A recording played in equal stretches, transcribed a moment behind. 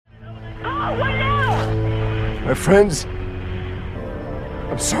My friends,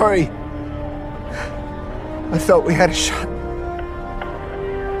 I'm sorry. I thought we had a shot.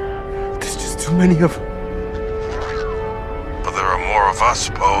 There's just too many of them. But there are more of us,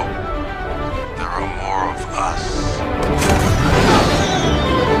 Poe. There are more of us.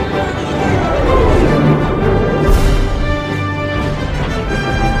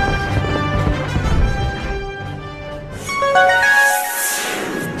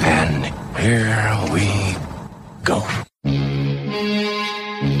 And here we go.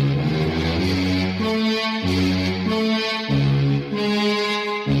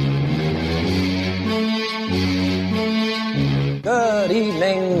 Good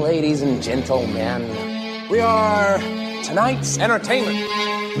evening, ladies and gentlemen. We are tonight's entertainment.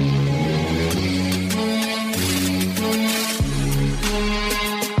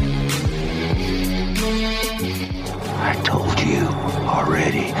 I told you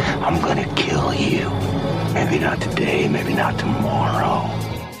already, I'm gonna kill you. Maybe not today, maybe not tomorrow.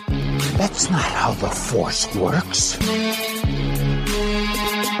 That's not how the Force works.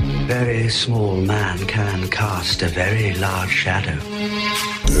 Very small man can cast a very large shadow.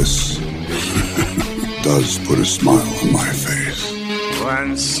 This does put a smile on my face.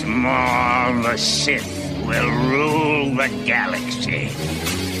 Once more, the Sith will rule the galaxy.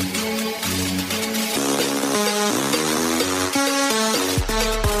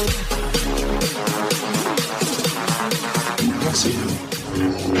 Impressive.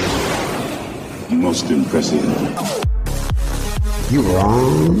 Most impressive. You were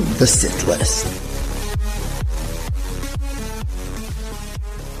on the Sith list.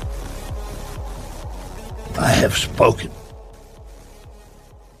 I have spoken.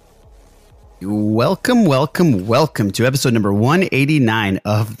 Welcome to episode number 189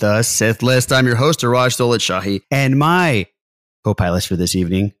 of the Sith List. I'm your host, Raj Dolat Shahi, and my co-pilots for this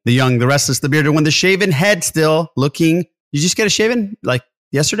evening, the young, the restless, the bearded one, the shaven head still looking. You just get a shaven like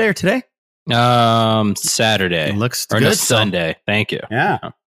yesterday or today? Saturday. It looks or good. no, Sunday. Thank you. Yeah.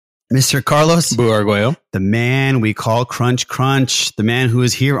 Mr. Carlos Buarguello, the man we call Crunch, the man who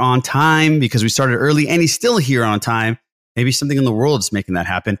is here on time because we started early and he's still here on time. Maybe something in the world is making that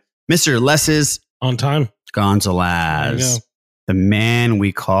happen. Mr. Les's on time Gonzalez, the man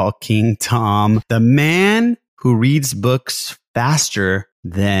we call King Tom, the man who reads books faster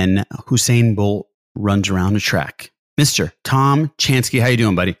than Usain Bolt runs around a track. Mr. Tom Chansky, how you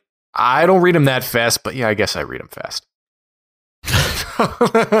doing, buddy? I don't read them that fast, but yeah, I guess I read them fast.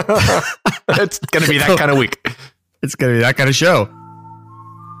 It's going to be that kind of week. It's going to be that kind of show.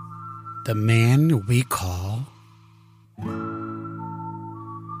 The man we call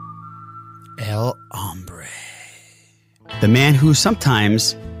El Hombre. The man who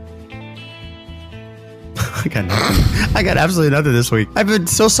sometimes... I got nothing. I got absolutely nothing this week. I've been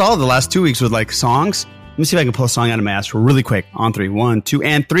so solid the last 2 weeks with like songs. Let me see if I can pull a song out of my ass really quick. On 3. 1, 2,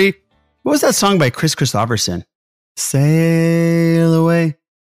 and 3. What was that song by Chris Christopherson? Sail away.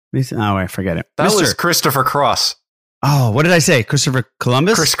 Oh, I forget it. That was Christopher Cross. Oh, what did I say? Christopher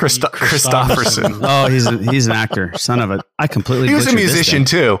Columbus? Christopherson. Oh, he's an actor. Son of a... I completely... He was a musician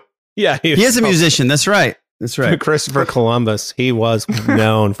too. Yeah, he is a musician. That's right. That's right. Christopher Columbus. He was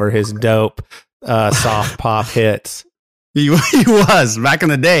known for his dope soft pop hits. He was back in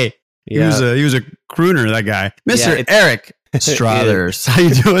the day. Yeah. He was a crooner, that guy. Mr. Eric Strathers. How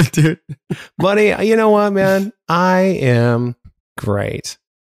you doing, dude? Buddy, you know what, man? I am great.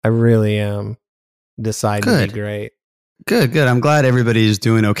 I really am. Decided to be great. Good. I'm glad everybody's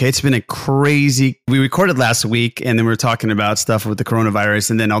doing okay. It's been a crazy... We recorded last week, and then we were talking about stuff with the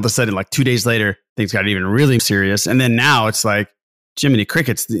coronavirus, and then all of a sudden, like 2 days later, things got even really serious. And then now it's like, Jiminy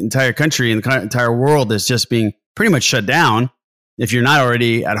Crickets, the entire country and the entire world is just being pretty much shut down. If you're not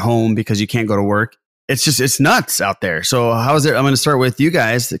already at home because you can't go to work, it's nuts out there. So how is it? I'm going to start with you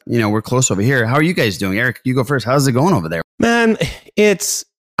guys. You know, we're close over here. How are you guys doing? Eric, you go first. How's it going over there? Man,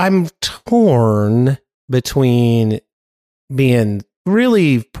 I'm torn between being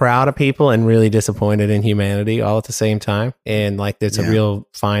really proud of people and really disappointed in humanity all at the same time. And like, it's a real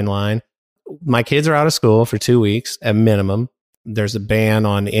fine line. My kids are out of school for 2 weeks at minimum. There's a ban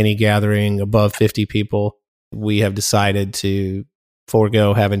on any gathering above 50 people. We have decided to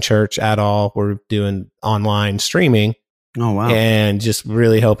forego having church at all. We're doing online streaming. Oh, wow. And just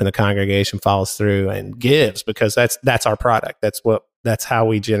really hoping the congregation follows through and gives, because that's our product. That's how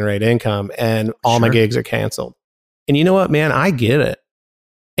we generate income. And all my gigs are canceled. And you know what, man, I get it.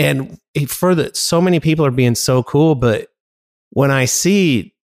 And so many people are being so cool, but when I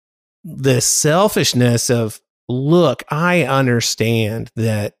see the selfishness of, look, I understand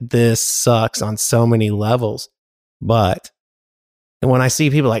that this sucks on so many levels, but And when I see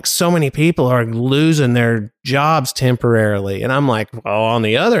people, like, so many people are losing their jobs temporarily. And I'm like, well, on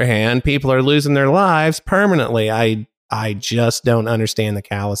the other hand, people are losing their lives permanently. I just don't understand the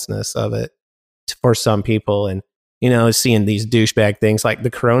callousness of it for some people. And, you know, seeing these douchebag things like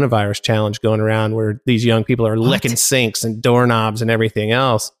the coronavirus challenge going around where these young people are licking sinks and doorknobs and everything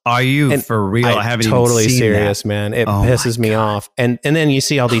else. Are you for real? I haven't totally even seen serious, that. man. It pisses me off. And then you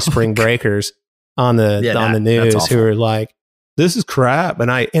see all these spring breakers on the news who are like, this is crap.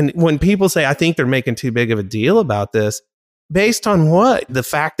 And when people say, I think they're making too big of a deal about this, based on what? The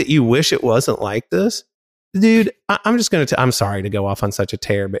fact that you wish it wasn't like this? Dude, I'm just going to, I'm sorry to go off on such a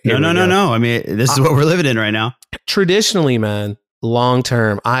tear, but no. I mean, this is what we're living in right now. Traditionally, man, long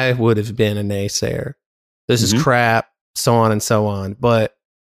term, I would have been a naysayer. This is crap, so on and so on. But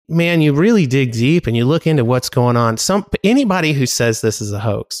man, you really dig deep and you look into what's going on. Anybody who says this is a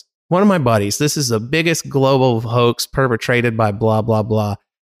hoax, one of my buddies, this is the biggest global hoax perpetrated by blah, blah, blah.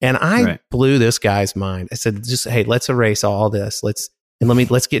 And I blew this guy's mind. I said, just, hey, let's erase all this. Let's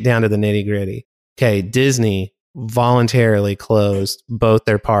get down to the nitty gritty. Okay, Disney voluntarily closed both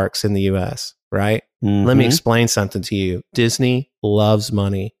their parks in the US, right? Let me explain something to you. Disney loves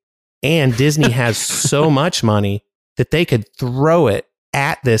money. And Disney has so much money that they could throw it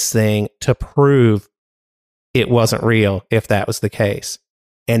at this thing to prove it wasn't real if that was the case.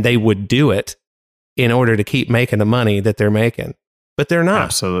 And they would do it in order to keep making the money that they're making. But they're not.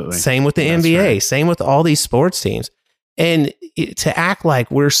 Absolutely. Same with the NBA. Same with all these sports teams. And to act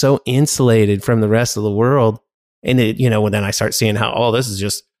like we're so insulated from the rest of the world. And then I start seeing how, this is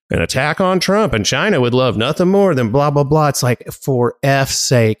just an attack on Trump and China would love nothing more than blah, blah, blah. It's like, for F's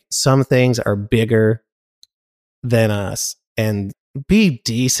sake, some things are bigger than us. And be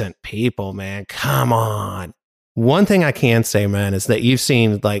decent people, man. Come on. One thing I can say, man, is that you've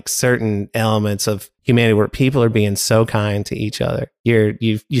seen like certain elements of humanity where people are being so kind to each other.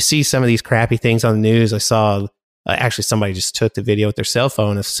 You see some of these crappy things on the news. I saw actually somebody just took the video with their cell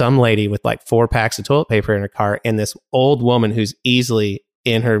phone of some lady with like 4 packs of toilet paper in her car, and this old woman who's easily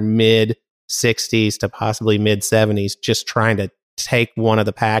in her mid 60s to possibly mid 70s just trying to take one of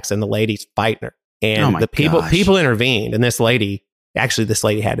the packs, and the lady's fighting her. And the people intervened, and this lady had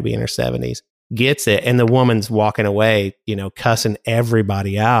to be in her 70s. Gets it, and the woman's walking away, cussing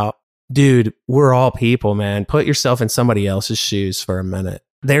everybody out. Dude, we're all people, man. Put yourself in somebody else's shoes for a minute.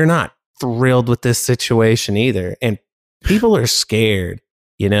 They're not thrilled with this situation either. And people are scared,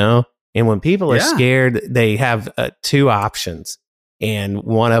 And when people are scared, they have 2 options. And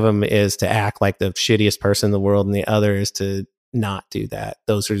one of them is to act like the shittiest person in the world, and the other is to not do that.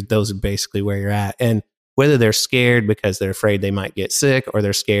 Those are basically where you're at. And whether they're scared because they're afraid they might get sick, or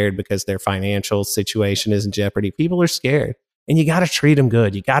they're scared because their financial situation is in jeopardy, people are scared, and you got to treat them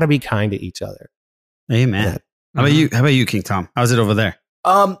good. You got to be kind to each other. Amen. How about you, King Tom? How's it over there?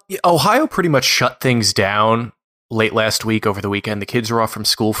 Ohio pretty much shut things down late last week over the weekend. The kids are off from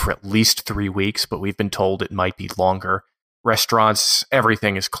school for at least 3 weeks, but we've been told it might be longer. Restaurants,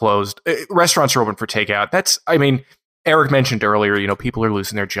 everything is closed. Restaurants are open for takeout. Eric mentioned earlier, people are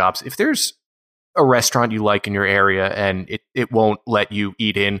losing their jobs. If there's a restaurant you like in your area and it won't let you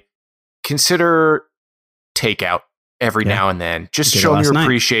eat in, consider takeout every now and then. Just show them your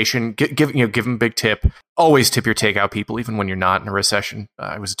appreciation. Give them a big tip. Always tip your takeout people, even when you're not in a recession.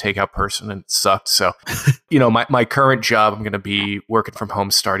 I was a takeout person and it sucked. So, my current job, I'm going to be working from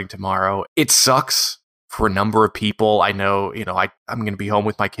home starting tomorrow. It sucks for a number of people. I know, I'm going to be home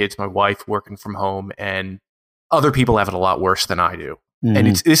with my kids, my wife, working from home, and other people have it a lot worse than I do.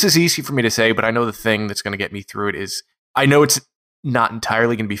 And this is easy for me to say, but I know the thing that's going to get me through it is, I know it's not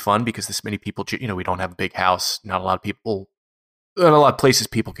entirely going to be fun because this many people, we don't have a big house, not a lot of people, not a lot of places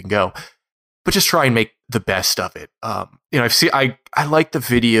people can go, but just try and make the best of it. I like the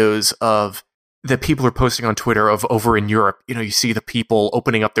videos of that people are posting on Twitter of over in Europe. You see the people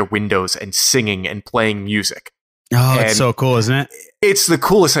opening up their windows and singing and playing music. Oh, it's so cool, isn't it? It's the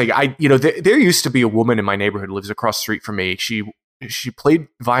coolest thing. There used to be a woman in my neighborhood who lives across the street from me. She played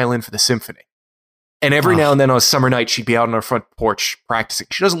violin for the symphony. And every now and then on a summer night, she'd be out on her front porch practicing.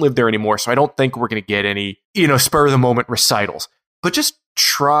 She doesn't live there anymore, so I don't think we're going to get any, spur of the moment recitals. But just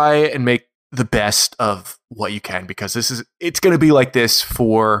try and make the best of what you can, because it's going to be like this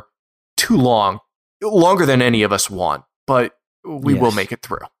for too long, longer than any of us want, but we will make it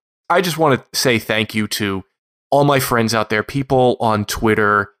through. I just want to say thank you to all my friends out there, people on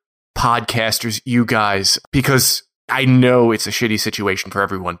Twitter, podcasters, you guys, because I know it's a shitty situation for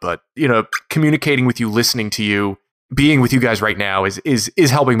everyone, but communicating with you, listening to you, being with you guys right now is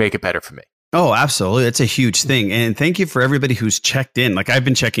helping make it better for me. Oh, absolutely. It's a huge thing. And thank you for everybody who's checked in. Like, I've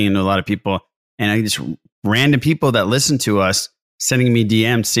been checking into a lot of people, and just random people that listen to us sending me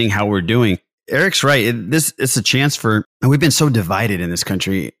DMs, seeing how we're doing. Eric's right. It's a chance and we've been so divided in this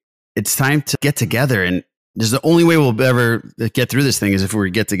country. It's time to get together, and this is the only way we'll ever get through this thing is if we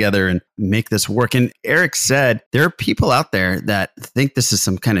get together and make this work. And Eric said there are people out there that think this is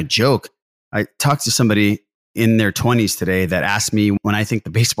some kind of joke. I talked to somebody in their 20s today that asked me when I think the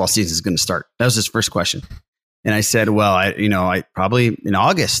baseball season is going to start. That was his first question. And I said, well, I probably in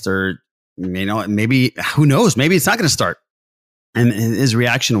August or, maybe, who knows? Maybe it's not going to start. And his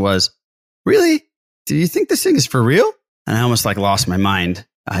reaction was, really? Do you think this thing is for real? And I almost lost my mind.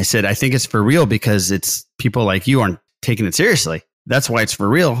 I said, I think it's for real because it's people like you aren't taking it seriously. That's why it's for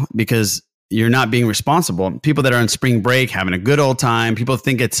real, because you're not being responsible. People that are on spring break, having a good old time. People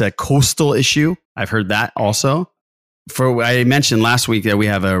think it's a coastal issue. I've heard that also. I mentioned last week that we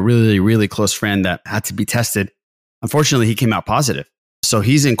have a really, really close friend that had to be tested. Unfortunately, he came out positive. So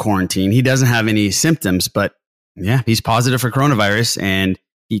he's in quarantine. He doesn't have any symptoms, but yeah, he's positive for coronavirus and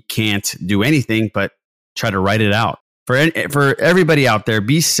he can't do anything but try to write it out. For everybody out there,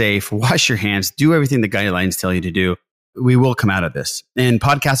 be safe, wash your hands, do everything the guidelines tell you to do. We will come out of this. And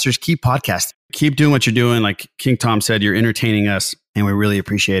podcasters, keep podcasting. Keep doing what you're doing. Like King Tom said, you're entertaining us and we really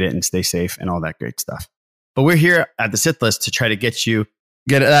appreciate it, and stay safe and all that great stuff. But we're here at the Sith List to try to get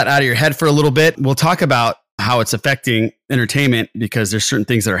that out of your head for a little bit. We'll talk about how it's affecting entertainment because there's certain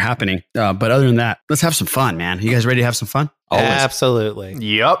things that are happening. But other than that, let's have some fun, man. You guys ready to have some fun? Always. Absolutely.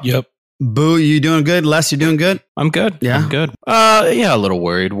 Yep. Boo, you doing good? Les, you doing good? I'm good. Yeah. I'm good. Yeah, a little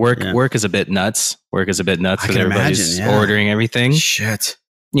worried. Work is a bit nuts. Work is a bit nuts because everybody's ordering everything. Shit.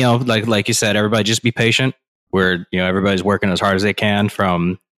 Like you said, everybody just be patient. Everybody's working as hard as they can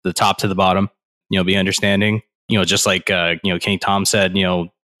from the top to the bottom. Be understanding. Just like King Tom said,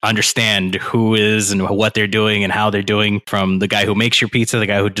 understand who is and what they're doing and how they're doing, from the guy who makes your pizza, the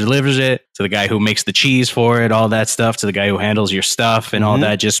guy who delivers it, to the guy who makes the cheese for it, all that stuff, to the guy who handles your stuff and all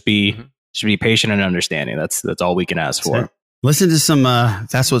that. Just be patient and understanding. That's all we can ask for. Listen to some,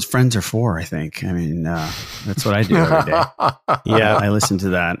 that's what friends are for, I think. I mean, that's what I do every day. Yeah, I listen to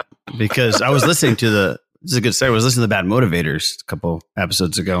that because I was listening to this is a good story. I was listening to the Bad Motivators a couple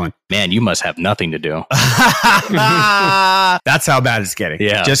episodes ago. And man, you must have nothing to do. That's how bad it's getting.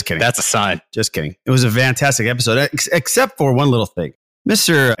 Yeah. Just kidding. That's a sign. Just kidding. It was a fantastic episode, except for one little thing.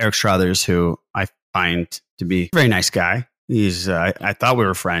 Mr. Eric Struthers, who I find to be a very nice guy. I thought we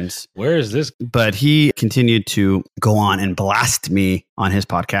were friends. Where is this? But he continued to go on and blast me on his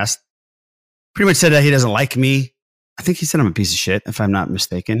podcast. Pretty much said that he doesn't like me. I think he said I'm a piece of shit, if I'm not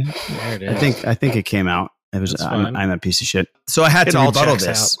mistaken. There it is. I think it came out. It was I'm a piece of shit. So I had to rebuttal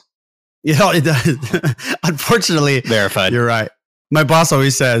this. Out. It does. Unfortunately, verified. You're right. My boss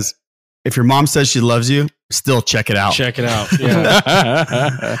always says, if your mom says she loves you, still check it out. Check it out.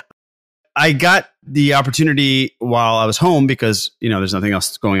 Yeah. I got the opportunity while I was home because, there's nothing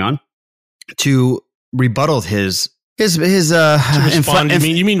else going on, to rebuttal his respond.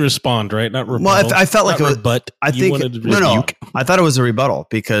 You mean respond, right? Not rebuttal. Well, I felt like it was, rebut. I think no. I thought it was a rebuttal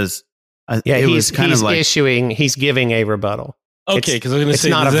because it was kind of like he's giving a rebuttal. Okay, because I was going to say,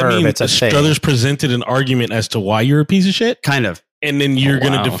 not does a that verb, mean it's a thing. Struthers presented an argument as to why you're a piece of shit? Kind of. And then you're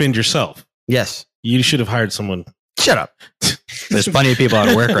going to defend yourself. Yes. You should have hired someone. Shut up. There's plenty of people out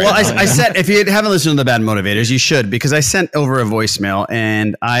of work right now. Well, I said, if you haven't listened to the Bad Motivators, you should, because I sent over a voicemail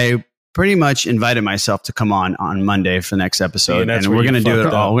and I pretty much invited myself to come on Monday for the next episode. And we're going to do it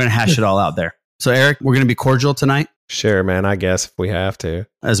all. We're going to hash it all out there. So, Eric, we're going to be cordial tonight. Sure, man. I guess if we have to.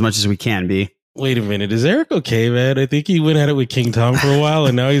 As much as we can be. Wait a minute. Is Eric okay, man? I think he went at it with King Tom for a while,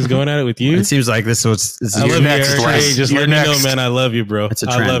 and now he's going at it with you. It seems like this was I love next, you, Eric. Hey, just let me know, man. I love you, bro. It's a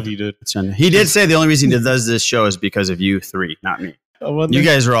trend. I love you, dude. He did say the only reason he does this show is because of you three, not me. You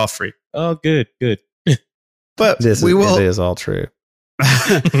guys are all free. Oh, good. But it is all true.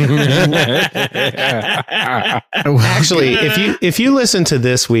 Actually, if you listen to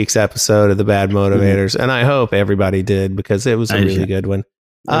this week's episode of the Bad Motivators, and I hope everybody did because it was a really good one.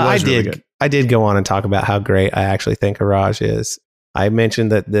 I did go on and talk about how great I actually think Haraj is. I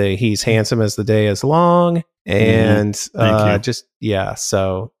mentioned that he's handsome as the day is long, and So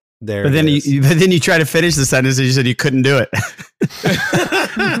there. But then you try to finish the sentence and you said you couldn't do it.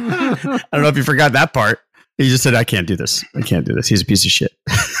 I don't know if you forgot that part. You just said, I can't do this. He's a piece of shit.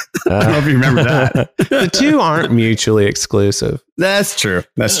 I don't know if you remember that. The two aren't mutually exclusive. That's true.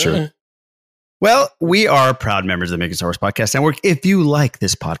 Well, we are proud members of the Making Star Wars Podcast Network. If you like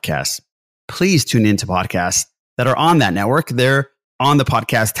this podcast, please tune into podcasts that are on that network. They're on the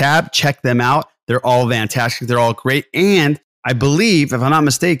podcast tab. Check them out. They're all fantastic. They're all great. And I believe, if I'm not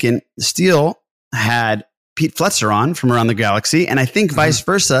mistaken, Steele had Pete Fletcher on from Around the Galaxy. And I think vice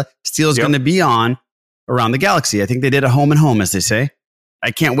versa, Steele's going to be on around the galaxy. I think they did a home and home, as they say.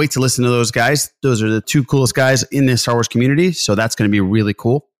 I can't wait to listen to those guys. Those are the two coolest guys in the Star Wars community. So that's going to be really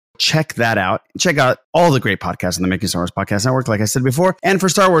cool. Check that out. Check out all the great podcasts on the Making Star Wars Podcast Network, like I said before. And for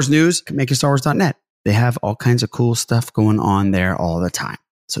Star Wars news, MakingStarWars.net. They have all kinds of cool stuff going on there all the time.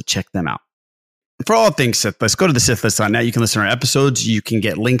 So check them out. For all things Sith List, go to the SithList.net. You can listen to our episodes. You can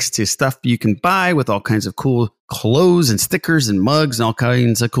get links to stuff you can buy with all kinds of cool clothes and stickers and mugs and all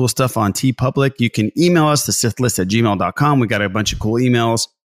kinds of cool stuff on TeePublic. You can email us, the SithList@gmail.com. We got a bunch of cool emails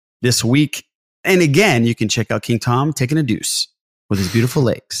this week. And again, you can check out King Tom taking a deuce with his beautiful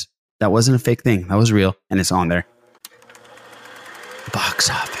legs. That wasn't a fake thing. That was real. And it's on there. Box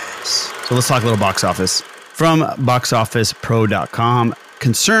office. So let's talk a little box office. From boxofficepro.com,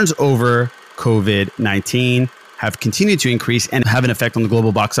 concerns over COVID-19 have continued to increase and have an effect on the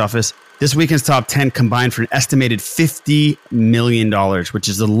global box office. This weekend's top 10 combined for an estimated $50 million, which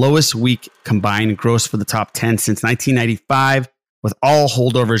is the lowest week combined gross for the top 10 since 1995, with all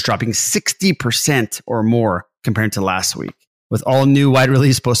holdovers dropping 60% or more compared to last week. With all new wide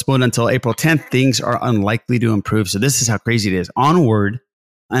release postponed until April 10th, things are unlikely to improve. So this is how crazy it is. Onward,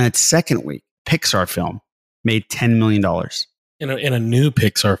 on its second week, Pixar film made $10 million. In a new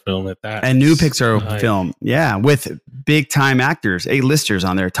Pixar film at that. A new Pixar film, yeah, with big-time actors, A-listers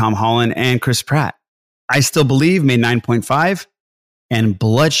on there, Tom Holland and Chris Pratt. I Still Believe made 9.5, and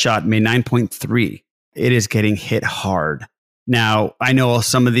Bloodshot made 9.3. It is getting hit hard. Now, I know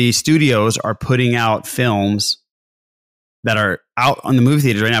some of the studios are putting out films that are out on the movie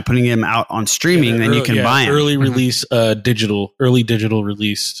theaters right now, putting them out on streaming, then you can buy them. Early release, digital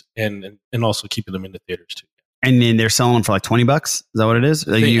release, and also keeping them in the theaters too. And then they're selling them for like $20. Is that what it is?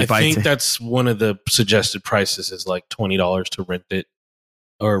 I think that's one of the suggested prices is like $20 to rent it,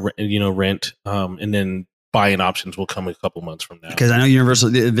 or rent, and then buying options will come a couple months from now. Because I know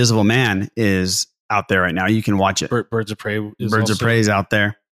Universal The Invisible Man is out there right now. You can watch it. Birds of Prey. Birds of Prey is out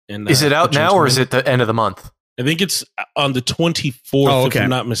there. And, is it out now or is it the end of the month? I think it's on the 24th, if I'm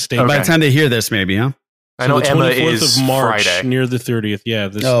not mistaken. By the time they hear this, maybe, huh? I know the Emma 24th is of March, Friday. near the 30th. Yeah,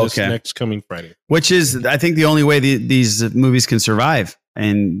 this next coming Friday. Which is, I think, the only way these movies can survive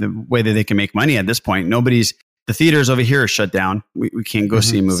and the way that they can make money at this point. The theaters over here are shut down. We can't go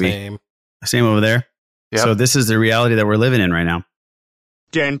see a movie. Same over there. Yep. So this is the reality that we're living in right now.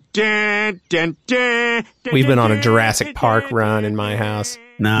 We've been on a Jurassic Park run in my house.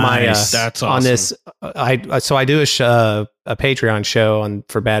 Nice. That's awesome. On this, I do a Patreon show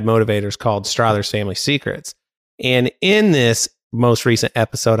for Bad Motivators called Strother's Family Secrets. And in this most recent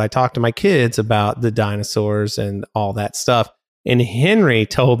episode, I talked to my kids about the dinosaurs and all that stuff. And Henry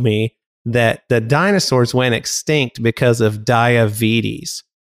told me that the dinosaurs went extinct because of diabetes.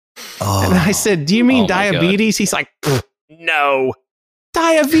 Oh. And I said, do you mean diabetes? He's like, no,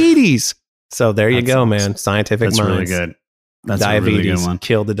 diabetes. So there you go, man. Scientific minds. That's really good. That's diabetes a really good one.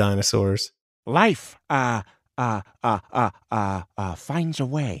 Killed the dinosaurs. Life finds a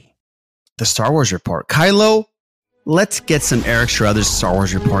way. The Star Wars Report. Kylo, let's get some Eric Struthers Star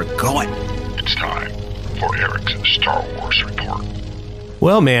Wars Report going. It's time for Eric's Star Wars Report.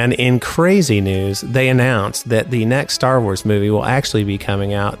 Well, man, in crazy news, they announced that the next Star Wars movie will actually be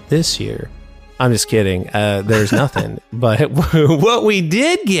coming out this year. I'm just kidding. There's nothing. But what we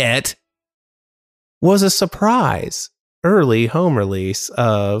did get was a surprise early home release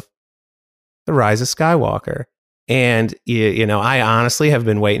of The Rise of Skywalker. And, I honestly have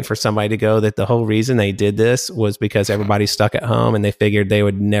been waiting for somebody to go that the whole reason they did this was because everybody's stuck at home and they figured they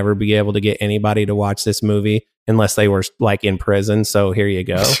would never be able to get anybody to watch this movie unless they were like in prison. So here you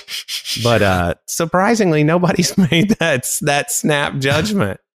go. But surprisingly, nobody's made that snap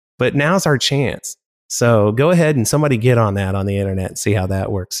judgment. But now's our chance. So go ahead and somebody get on that on the internet and see how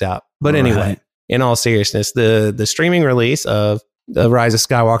that works out. But anyway, in all seriousness, the streaming release of The Rise of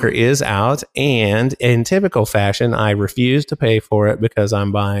Skywalker is out, and in typical fashion, I refuse to pay for it because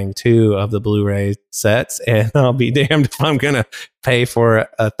I'm buying 2 of the Blu-ray sets, and I'll be damned if I'm going to pay for it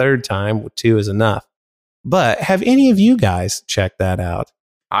a third time. 2 is enough. But have any of you guys checked that out?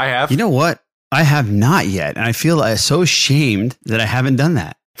 I have. You know what? I have not yet, and I feel so ashamed that I haven't done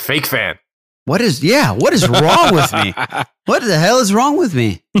that. Fake fan. What is wrong with me? What the hell is wrong with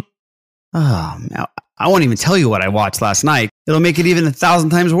me? Oh, man. I won't even tell you what I watched last night. It'll make it even 1,000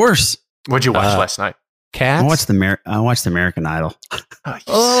 times worse. What'd you watch last night? Cats? I watched American Idol.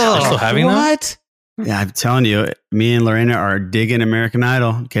 Still having what? that? Yeah, I'm telling you, me and Lorena are digging American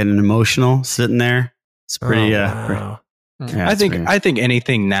Idol, getting emotional, sitting there. It's pretty. Wow. Yeah, I think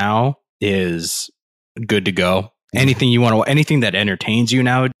anything now is good to go. Anything you want to, anything that entertains you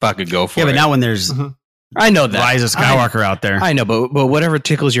now, fucking go for it. Yeah, but now when there's I know that. Rise of Skywalker out there. I know, but whatever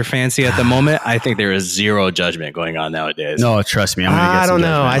tickles your fancy at the moment, I think there is zero judgment going on nowadays. No, trust me. I don't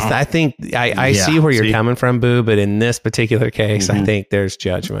know. I think I see where you're coming from, Boo, but in this particular case, I think there's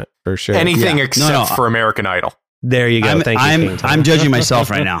judgment for sure. Anything except for American Idol. There you go. I'm judging myself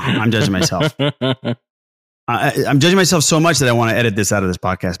right now. I'm judging myself. I'm judging myself so much that I want to edit this out of this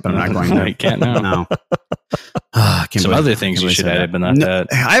podcast, but I'm not going to. You can't now. No. Some other things you should edit, but not that.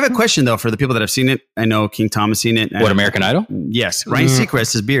 I have a question though for the people that have seen it. I know King Tom has seen it. What, American Idol? Yes. Ryan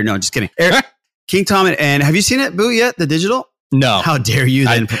Seacrest is beard. No, just kidding. King Tom and have you seen it, Boo, yet? The digital? No. How dare you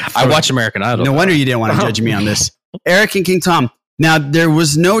then? I watch American Idol. No wonder you didn't want to judge me on this. Eric and King Tom. Now, there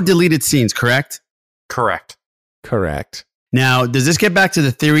was no deleted scenes, correct? Correct. Now, does this get back to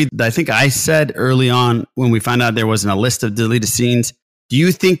the theory that I think I said early on when we found out there wasn't a list of deleted scenes? Do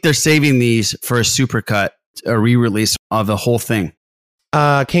you think they're saving these for a supercut, a re-release of the whole thing?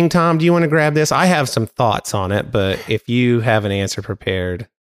 King Tom, do you want to grab this? I have some thoughts on it, but if you have an answer prepared.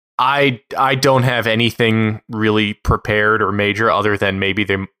 I don't have anything really prepared or major other than maybe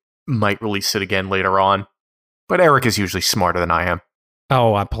they might release it again later on. But Eric is usually smarter than I am.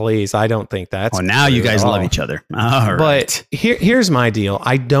 Oh, please. I don't think that's now you guys love each other. All right. But here's my deal.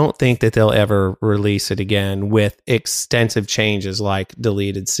 I don't think that they'll ever release it again with extensive changes like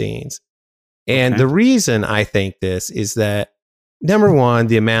deleted scenes. And the reason I think this is that, number one,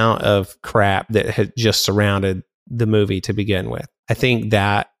 the amount of crap that had just surrounded the movie to begin with. I think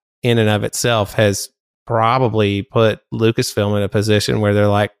that in and of itself has probably put Lucasfilm in a position where they're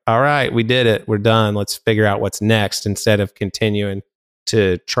like, all right, we did it. We're done. Let's figure out what's next instead of continuing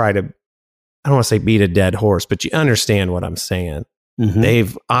to try to, I don't want to say beat a dead horse, but you understand what I'm saying. Mm-hmm.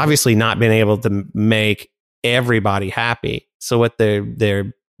 They've obviously not been able to make everybody happy. So what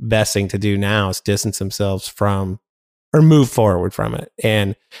they're best thing to do now is distance themselves from or move forward from it.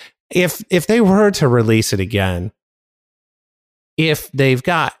 And if they were to release it again, if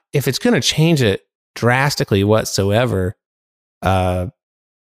it's going to change it drastically whatsoever, I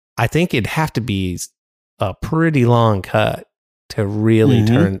think it'd have to be a pretty long cut to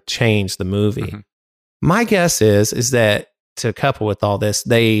really change the movie. Mm-hmm. My guess is that to couple with all this,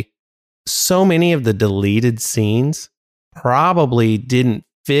 so many of the deleted scenes probably didn't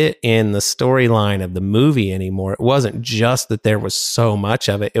fit in the storyline of the movie anymore. It wasn't just that there was so much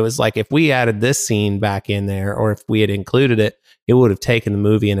of it. It was like if we added this scene back in there, or if we had included it, it would have taken the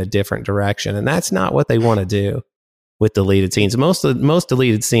movie in a different direction. And that's not what they want to do with deleted scenes. Most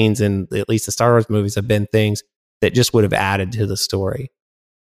deleted scenes in at least the Star Wars movies have been things that just would have added to the story.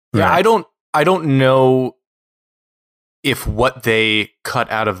 Yeah, right. I don't know if what they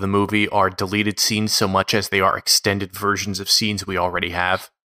cut out of the movie are deleted scenes so much as they are extended versions of scenes we already have.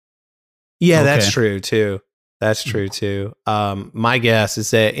 Yeah, that's true too. My guess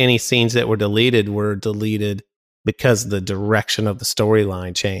is that any scenes that were deleted because the direction of the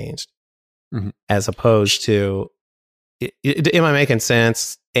storyline changed, as opposed to. Am I making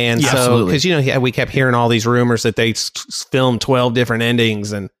sense? And so, because we kept hearing all these rumors that they filmed 12 different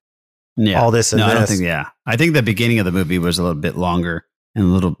endings and all this and this. I think the beginning of the movie was a little bit longer and a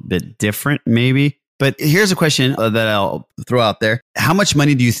little bit different, maybe. But here's a question that I'll throw out there: how much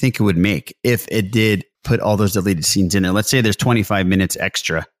money do you think it would make if it did put all those deleted scenes in it? Let's say there's 25 minutes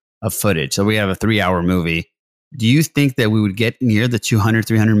extra of footage, so we have a 3-hour movie. Do you think that we would get near the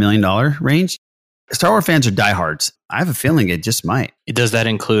 $200-300 million range? Star Wars fans are diehards. I have a feeling it just might. Does that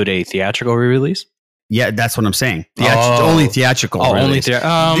include a theatrical re-release? Yeah, that's what I'm saying. Only theatrical. Only Do you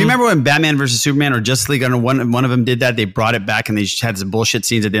remember when Batman versus Superman or Justice League, one of them did that? They brought it back and they just had some bullshit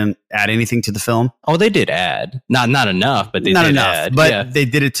scenes that didn't add anything to the film. Oh, they did add. Not enough, but they did add. But they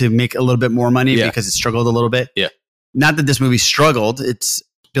did it to make a little bit more money because it struggled a little bit. Yeah. Not that this movie struggled. It's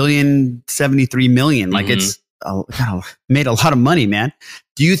 $1,073,000,000. Like it's made a lot of money, man.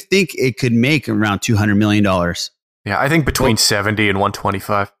 Do you think it could make around $200 million? Yeah, I think between 70 and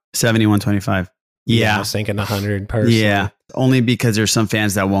 125. 70, 125. Yeah. I was thinking 100 personally. Yeah. Only because there's some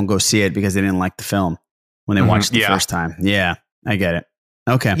fans that won't go see it because they didn't like the film when they watched it the first time. Yeah, I get it.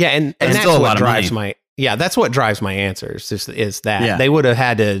 Okay. Yeah, and that's still what drives that's what drives my answers is that. Yeah. They would have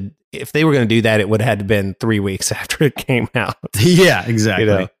had to, if they were going to do that, it would have had to been 3 weeks after it came out. Yeah,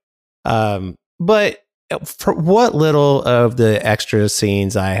 exactly. But for what little of the extra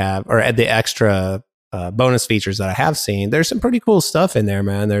scenes I have, or the extra bonus features that I have seen, there's some pretty cool stuff in there,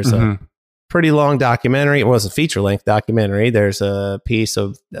 man. There's a pretty long documentary. It was a feature-length documentary. There's a piece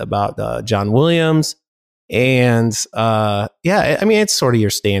about John Williams. And I mean, it's sort of your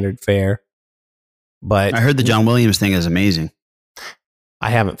standard fare. But I heard the John Williams thing is amazing. I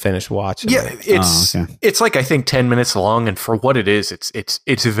haven't finished watching Yeah, it. it's like I think 10 minutes long, and for what it is,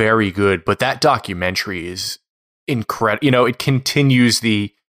 it's very good. But that documentary is incredible. You know, it continues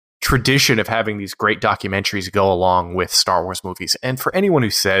the tradition of having these great documentaries go along with Star Wars movies. And for anyone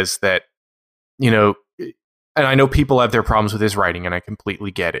who says that, you know, and I know people have their problems with his writing, and I completely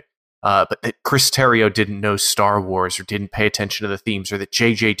get it. But that Chris Terrio didn't know Star Wars or didn't pay attention to the themes, or that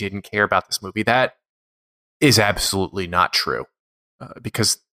JJ didn't care about this movie, that is absolutely not true.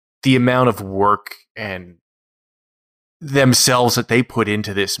 Because the amount of work and themselves that they put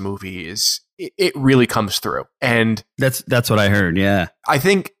into this movie it really comes through. And that's what I heard. Yeah. I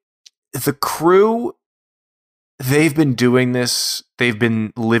think the crew, they've been doing this. They've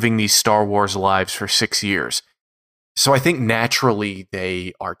been living these Star Wars lives for 6 years. So I think naturally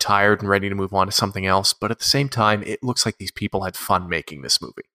they are tired and ready to move on to something else. But at the same time, it looks like these people had fun making this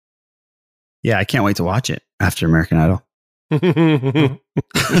movie. Yeah. I can't wait to watch it after American Idol.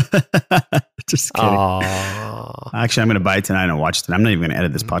 Just kidding. Actually, I'm going to buy it tonight and watch it. I'm not even going to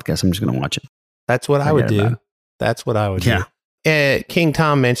edit this podcast. I'm just going to watch it. That's what I would do. That's what I would do. King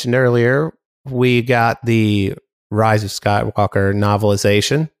Tom mentioned earlier, we got the Rise of Skywalker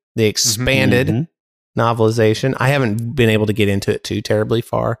novelization, the expanded novelization. I haven't been able to get into it too terribly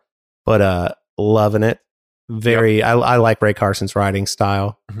far, but loving it. I like Ray Carson's writing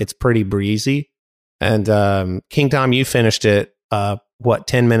style. It's pretty breezy. And King Tom, you finished it,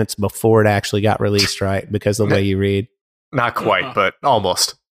 10 minutes before it actually got released, right? Because of the way you read. Not quite, but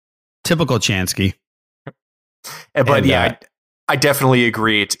almost. Typical Chansky. But I definitely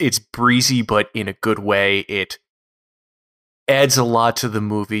agree. It's breezy, but in a good way. It adds a lot to the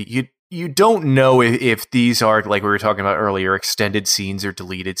movie. You don't know if these are, like we were talking about earlier, extended scenes or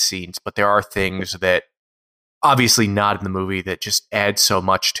deleted scenes, but there are things that obviously not in the movie that just add so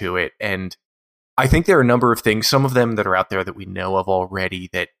much to it. And I think there are a number of things, some of them that are out there that we know of already,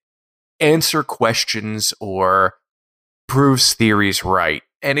 that answer questions or proves theories right.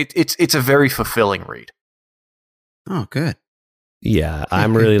 And it's a very fulfilling read. Oh, good. Yeah,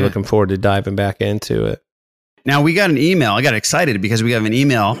 I'm really looking forward to diving back into it. Now, we got an email. I got excited because we got an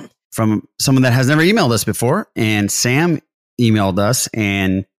email from someone that has never emailed us before. And Sam emailed us,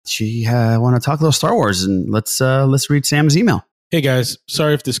 and she want to talk a little Star Wars. And let's read Sam's email. Hey guys,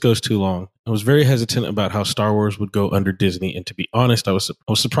 sorry if this goes too long. I was very hesitant about how Star Wars would go under Disney, and to be honest, I was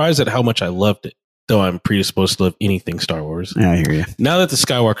surprised at how much I loved it, though I'm predisposed to love anything Star Wars. Yeah, I hear you. Now that the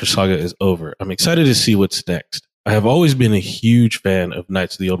Skywalker saga is over, I'm excited to see what's next. I have always been a huge fan of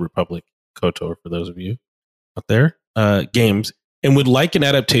Knights of the Old Republic, KOTOR for those of you out there, games, and would like an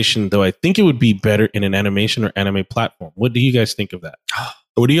adaptation, though I think it would be better in an animation or anime platform. What do you guys think of that?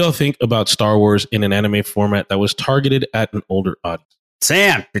 What do y'all think about Star Wars in an anime format that was targeted at an older audience?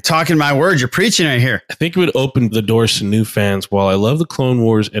 Sam, you're talking my words. You're preaching right here. I think it would open the doors to new fans. While I love the Clone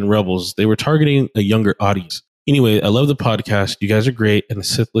Wars and Rebels, they were targeting a younger audience. Anyway, I love the podcast. You guys are great. And the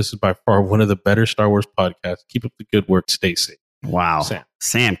Sith List is by far one of the better Star Wars podcasts. Keep up the good work. Stay safe. Wow.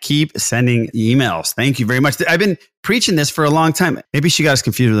 Sam, keep sending emails. Thank you very much. I've been preaching this for a long time. Maybe she got us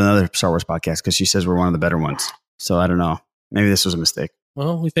confused with another Star Wars podcast because she says we're one of the better ones. So I don't know. Maybe this was a mistake.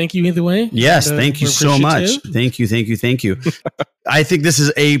 Well, we thank you either way. Yes, thank you so much. Thank you. I think this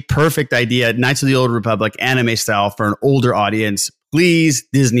is a perfect idea. Knights of the Old Republic, anime style for an older audience. Please,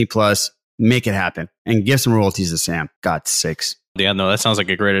 Disney Plus, make it happen and give some royalties to Sam. God's sakes. Yeah, no, that sounds like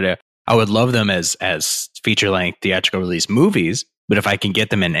a great idea. I would love them as feature-length theatrical release movies, but if I can get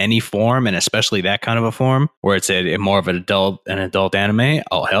them in any form, and especially that kind of a form where it's a more of an adult anime,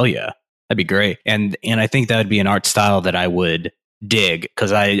 oh hell yeah, that'd be great. And I think that would be an art style that I would dig,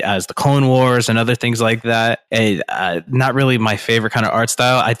 because as the Clone Wars and other things like that, not really my favorite kind of art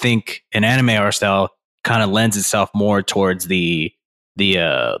style. I think an anime art style kind of lends itself more towards the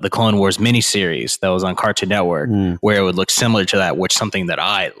Clone Wars miniseries that was on Cartoon Network, where it would look similar to that, which is something that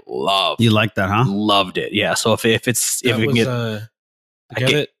I love. You like that, huh? Loved it. Yeah. So if we can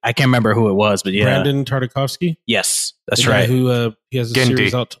get, I can't remember who it was, but yeah, Brandon Tartakovsky. Yes, that's right. Who he has a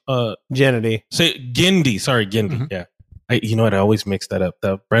series out. Gennady. Say Genndy. Sorry, Genndy. Yeah. You know what? I always mix that up.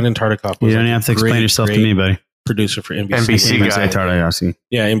 Brandon Tartakovsky. You don't have to explain yourself to me, buddy. Producer for NBC. NBC guy. Tartakovsky.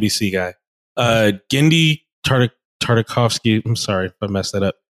 Yeah, NBC guy. Genndy Tartakovsky. I'm sorry if I messed that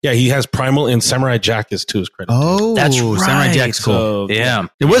up. Yeah, he has Primal and Samurai Jack is to his credit. Oh, that's right. Samurai Jack's cool. So, yeah.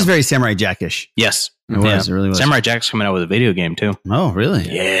 It was very Samurai Jack-ish. Yes. It was. It really was. Samurai Jack's coming out with a video game too. Oh, really?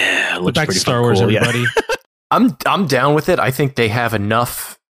 Yeah. It looks back pretty to Star Wars, cool. everybody. Yeah. I'm down with it. I think they have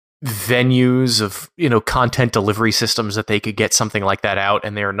enough venues of, content delivery systems that they could get something like that out,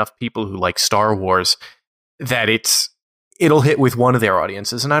 and there are enough people who like Star Wars that it's it'll hit with one of their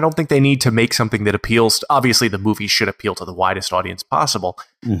audiences. And I don't think they need to make something that appeals to, obviously the movie should appeal to the widest audience possible,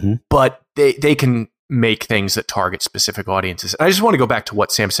 but they can make things that target specific audiences. And I just want to go back to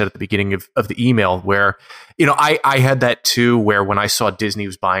what Sam said at the beginning of the email where, I had that too, where when I saw Disney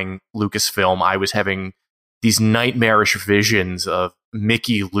was buying Lucasfilm, I was having these nightmarish visions of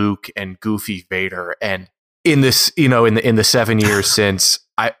Mickey, Luke, and Goofy Vader. And in this, in the 7 years since,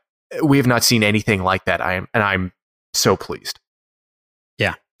 we have not seen anything like that. I'm so pleased.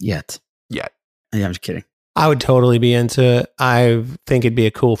 Yeah. Yet. Yeah, I'm just kidding. I would totally be into it. I think it'd be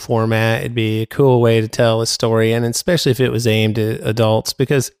a cool format. It'd be a cool way to tell a story. And especially if it was aimed at adults,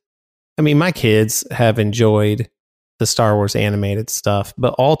 because my kids have enjoyed the Star Wars animated stuff,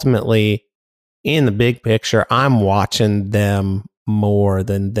 but ultimately in the big picture, I'm watching them more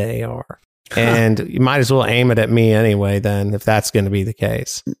than they are. And you might as well aim it at me anyway, then, if that's going to be the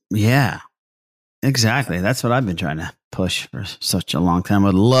case. Yeah, exactly. That's what I've been trying to push for such a long time.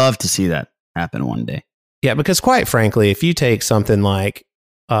 I'd love to see that happen one day. Yeah, because quite frankly, if you take something like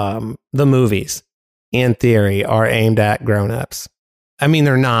the movies, in theory, are aimed at grown-ups.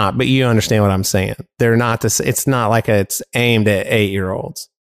 They're not, but you understand what I'm saying. They're not this. It's not like it's aimed at 8-year-olds.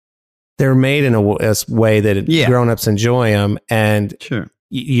 They're made in a way that grown-ups enjoy them, and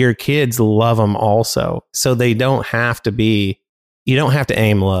your kids love them also. So they don't have to be. You don't have to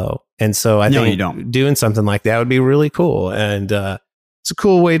aim low. And so I think doing something like that would be really cool. And it's a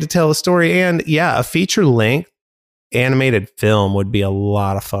cool way to tell a story. And yeah, a feature length animated film would be a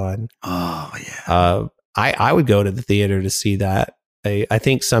lot of fun. Oh yeah. I would go to the theater to see that. I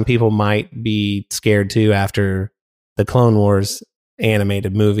think some people might be scared too after the Clone Wars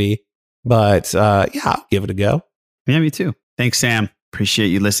animated movie, but I'll give it a go. Yeah, me too. Thanks, Sam. Appreciate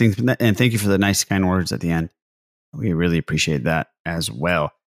you listening, and thank you for the nice, kind words at the end. We really appreciate that as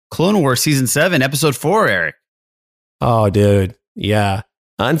well. Clone Wars Season 7, Episode 4, Eric. Oh, dude. Yeah.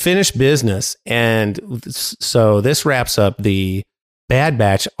 Unfinished business. And so this wraps up the Bad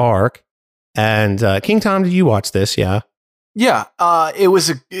Batch arc. And King Tom, did you watch this? Yeah. Yeah, it was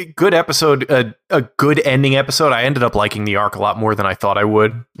a good episode, a good ending episode. I ended up liking the arc a lot more than I thought I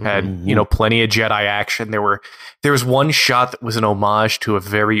would. Had plenty of Jedi action. There was one shot that was an homage to a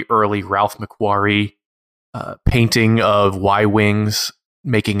very early Ralph McQuarrie painting of Y-wings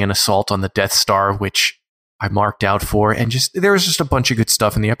making an assault on the Death Star, which I marked out for, and there was just a bunch of good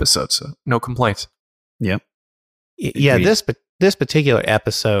stuff in the episode, so no complaints. Yep. Yeah, this particular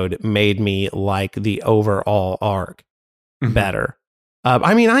episode made me like the overall arc better.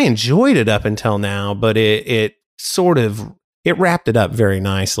 I enjoyed it up until now, but it wrapped it up very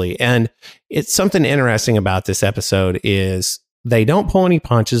nicely. And it's something interesting about this episode is they don't pull any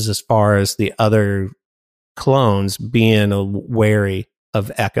punches as far as the other clones being wary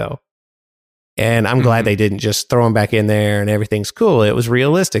of Echo. And I'm glad they didn't just throw him back in there and everything's cool. It was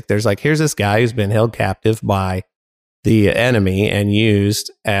realistic. There's here's this guy who's been held captive by the enemy and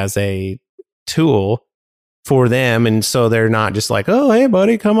used as a tool for them. And so they're not just like, oh, hey,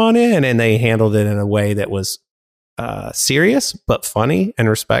 buddy, come on in. And they handled it in a way that was serious, but funny and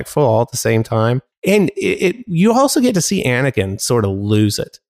respectful all at the same time. And you also get to see Anakin sort of lose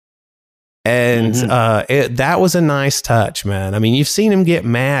it. And that was a nice touch, man. You've seen him get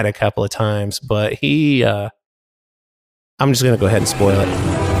mad a couple of times, but I'm just going to go ahead and spoil it.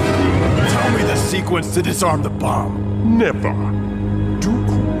 Tell me the sequence to disarm the bomb. Never.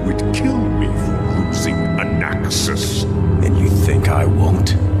 Dooku would kill me for losing a Naxos. And you think I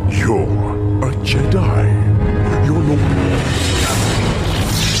won't? You're a Jedi. You're no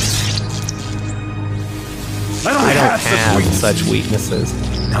I don't have such weaknesses.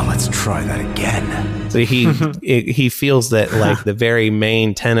 Now let's try that again. So he feels that like the very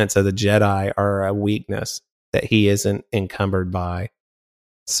main tenets of the Jedi are a weakness that he isn't encumbered by.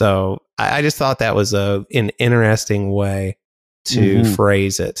 So I just thought that was an interesting way to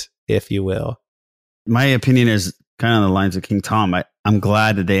phrase it, if you will. My opinion is kind of on the lines of King Tom. I'm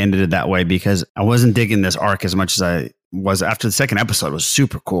glad that they ended it that way because I wasn't digging this arc as much as I was after the second episode. It was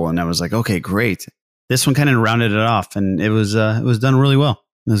super cool. And I was like, okay, great. This one kind of rounded it off and it was done really well.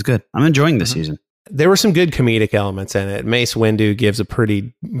 It was good. I'm enjoying this season. There were some good comedic elements in it. Mace Windu gives a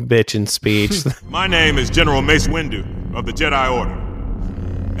pretty bitchin' speech. My name is General Mace Windu of the Jedi Order.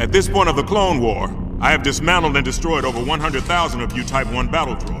 At this point of the Clone War, I have dismantled and destroyed over 100,000 of you Type 1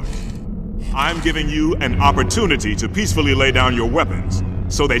 battle droids. I'm giving you an opportunity to peacefully lay down your weapons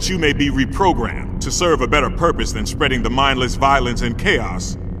so that you may be reprogrammed to serve a better purpose than spreading the mindless violence and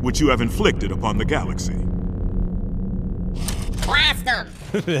chaos which you have inflicted upon the galaxy. Blast them!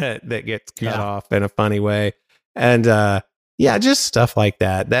 that gets cut off in a funny way. And just stuff like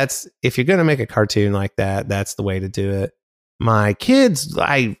that. That's if you're going to make a cartoon like that, that's the way to do it. my kids,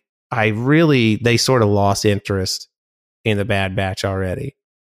 I really, they sort of lost interest in the Bad Batch already.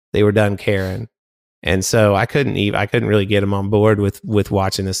 They were done caring. And so I couldn't really get them on board with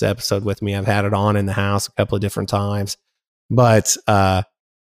watching this episode with me. I've had it on in the house a couple of different times, but I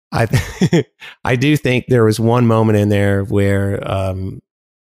I do think there was one moment in there where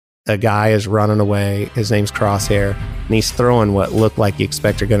a guy is running away. His name's Crosshair, and he's throwing what look like you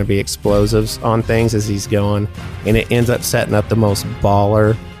expect are going to be explosives on things as he's going, and it ends up setting up the most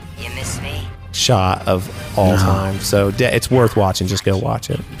baller shot of all time. So it's worth watching. Just go watch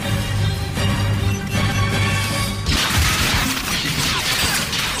it.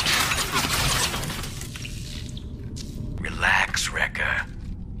 Relax, Wrecker.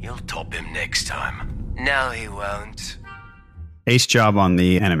 You'll top him next time. No, he won't. Ace job on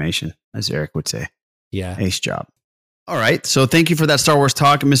the animation, as Eric would say. Yeah. Ace job. All right. So thank you for that Star Wars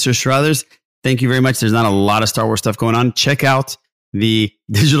talk, Mr. Struthers. Thank you very much. There's not a lot of Star Wars stuff going on. Check out the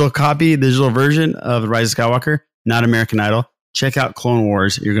digital version of Rise of Skywalker, not American Idol. Check out Clone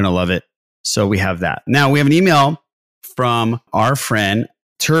Wars. You're going to love it. So we have that. Now we have an email from our friend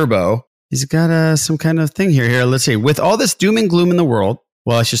Turbo. He's got some kind of thing here. Let's see. With all this doom and gloom in the world,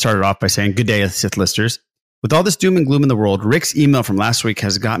 well, I should start it off by saying good day, Sith listeners. With all this doom and gloom in the world, Rick's email from last week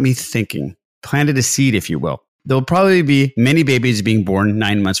has got me thinking, planted a seed, if you will. There'll probably be many babies being born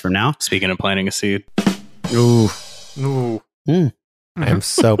 9 months from now. Speaking of planting a seed. Ooh. I am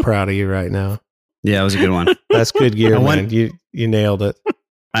so proud of you right now. Yeah, it was a good one. That's good gear, man. You nailed it.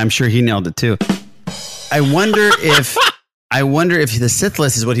 I'm sure he nailed it too. I wonder if the Sith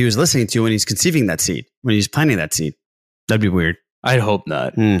list is what he was listening to when he's conceiving that seed, when he's planting that seed. That'd be weird. I'd hope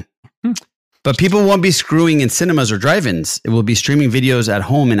not. But people won't be screwing in cinemas or drive-ins. It will be streaming videos at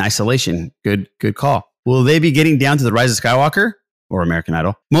home in isolation. Good call. Will they be getting down to the Rise of Skywalker or American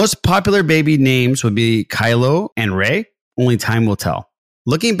Idol? Most popular baby names would be Kylo and Rey. Only time will tell.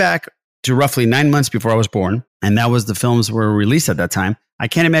 Looking back to roughly 9 months before I was born, and that was the films were released at that time, I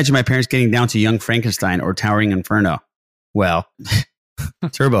can't imagine my parents getting down to Young Frankenstein or Towering Inferno. Well,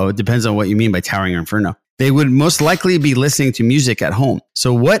 Turbo, it depends on what you mean by Towering Inferno. They would most likely be listening to music at home.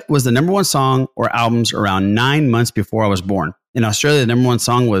 So what was the number one song or albums around 9 months before I was born? In Australia, the number one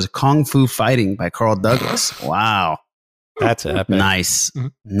song was Kung Fu Fighting by Carl Douglas. Wow. That's epic. Nice.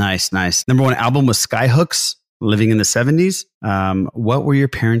 Nice. Number one album was Skyhooks, Living in the 70s. What were your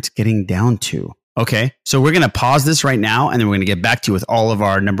parents getting down to? Okay, so we're going to pause this right now, and then we're going to get back to you with all of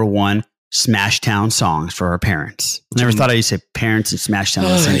our number one Smashtown songs for our parents. Never thought I'd say parents and Smashtown in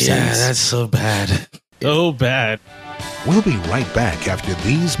the same sentence. That's so bad. So bad. We'll be right back after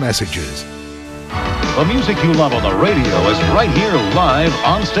these messages. The music you love on the radio is right here live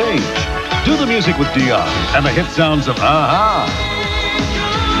on stage. Do the music with Dion and the hit sounds of Aha.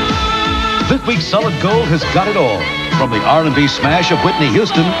 This week's Solid Gold has got it all. From the R&B smash of Whitney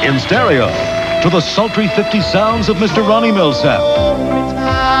Houston in stereo to the sultry 50 sounds of Mr. Ronnie Millsap.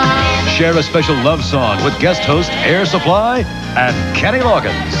 Share a special love song with guest host Air Supply and Kenny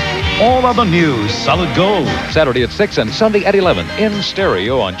Loggins. All on the new Solid Gold. Saturday at 6 and Sunday at 11 in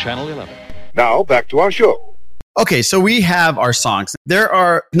stereo on Channel 11. Now, back to our show. Okay, so we have our songs. There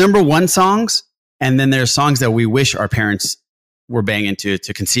are number one songs, and then there are songs that we wish our parents were banging to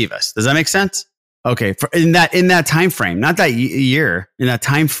conceive us. Does that make sense? Okay, in that time frame, not that year, in that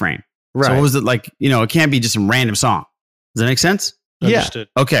time frame. Right. So what was it like? It can't be just some random song. Does that make sense? Understood.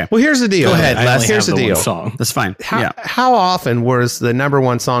 Yeah. Okay. Well, here's the deal. Go ahead. Here's the deal. Song. That's fine. How often was the number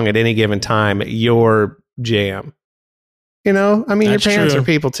one song at any given time your jam? I mean, That's your parents true. are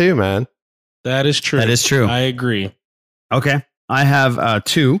people too, man. That is true. That is true. I agree. Okay. I have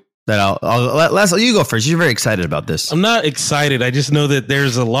two that I'll let you go first. You're very excited about this. I'm not excited. I just know that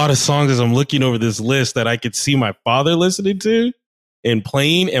there's a lot of songs as I'm looking over this list that I could see my father listening to and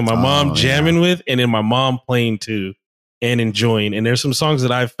playing, and my mom jamming with, and then my mom playing too and enjoying. And there's some songs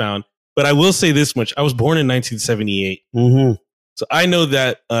that I've found. But I will say this much. I was born in 1978. Mm-hmm. So I know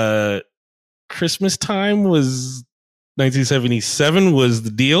that Christmas time was 1977 was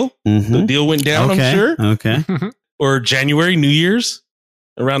the deal. Mm-hmm. The deal went down, Okay. I'm sure. Okay. Or January, New Year's,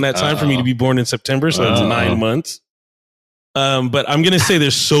 around that time for me to be born in September. So that's 9 months. But I'm going to say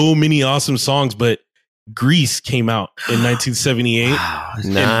there's so many awesome songs, but Grease came out in 1978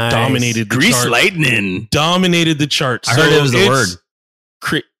 and dominated the Grease charts. Lightning. Dominated the charts. I heard it was the word.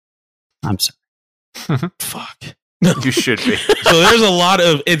 I'm sorry. Fuck. You should be. So there's a lot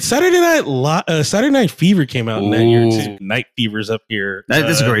of Saturday Night Fever came out in that year too. Night Fever's up here.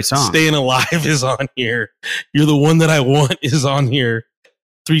 That's a great song. Staying Alive is on here. You're the One That I Want is on here.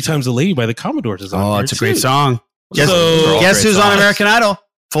 3 Times a Lady by the Commodores is on here. Oh, it's a great song. Guess So- who's great on songs. American Idol?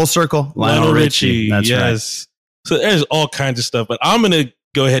 Full circle. Lionel Richie. That's yes. So there's all kinds of stuff. But I'm going to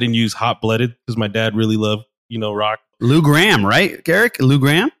go ahead and use Hot Blooded because my dad really loved, rock. Lou Gramm, right, Garrick? Lou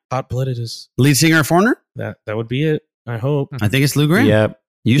Gramm? Hot Blooded is lead singer of Foreigner? That would be it. I hope. I think it's Lou Gramm. Yep.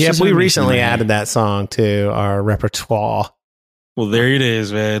 Yep, we recently added that song to our repertoire. Well, there it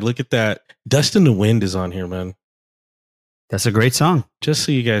is, man. Look at that. Dust in the Wind is on here, man. That's a great song. Just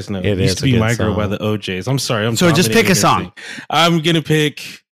so you guys know. It used is to be a good My Girl song. by the OJs. I'm sorry. So just pick a song. I'm going to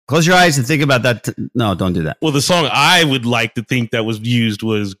pick... Close your eyes and think about that. No, don't do that. Well, the song I would like to think that was used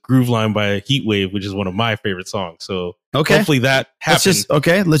was Groove Line by Heatwave, which is one of my favorite songs. So hopefully that happens.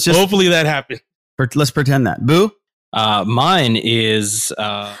 Let's just hopefully that happened. Let's pretend that. Boo? Mine is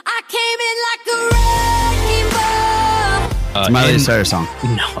I came in like a wrecking ball. Miley Cyrus song.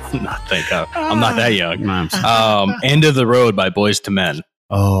 No, I'm not I'm not that young. End of the Road by Boys to Men.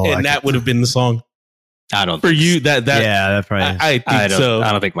 Oh, and that would have been the song. I don't for think you. That that probably. I think so.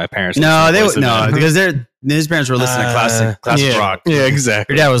 I don't think my parents. No, they would because his parents were listening to classic rock. Yeah,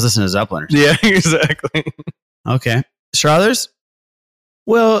 exactly. Your dad was listening to Zeppelin. Yeah, exactly. Okay, Struthers.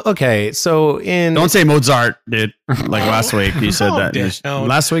 Well, okay, so don't say Mozart, dude. Like last week, you said that. down.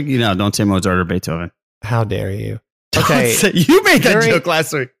 Last week, don't say Mozart or Beethoven. How dare you? Okay, you made that joke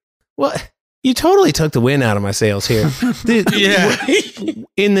last week. What? You totally took the wind out of my sails here. Yeah.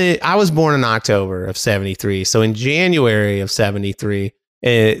 I was born in October of 73. So in January of 73,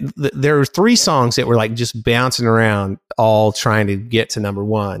 there were 3 songs that were like just bouncing around, all trying to get to number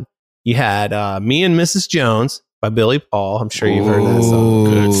 1. You had Me and Mrs. Jones by Billy Paul. I'm sure you've heard that song.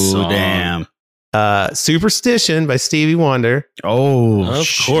 Good song. Damn. Superstition by Stevie Wonder. Oh, of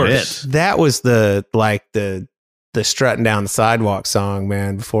course. That was the strutting down the sidewalk song,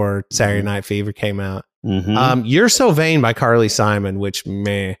 man, before Saturday Night Fever came out. Mm-hmm. You're So Vain by Carly Simon, which,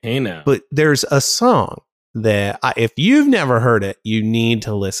 man. Hey now. But there's a song that if you've never heard it, you need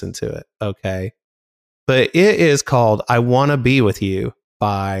to listen to it, okay? But it is called I Wanna Be With You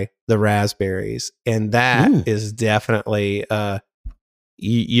by the Raspberries. And that is definitely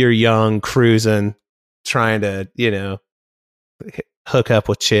you're young, cruising, trying to, hook up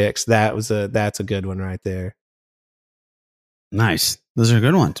with chicks. That's a good one right there. Nice. Those are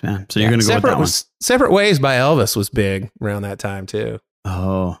good ones, man. So you're going to go with that one. Separate Ways by Elvis was big around that time, too.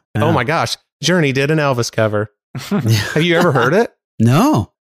 Oh. Yeah. Oh, my gosh. Journey did an Elvis cover. Have you ever heard it?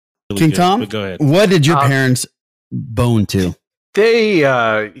 No. Really King good, Tom, but go ahead. What did your parents bone to? They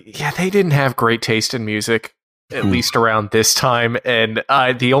didn't have great taste in music, at least around this time. And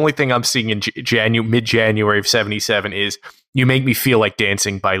the only thing I'm seeing in mid-January of 77 is You Make Me Feel Like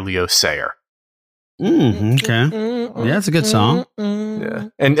Dancing by Leo Sayer. Okay. Yeah, it's a good song. Yeah.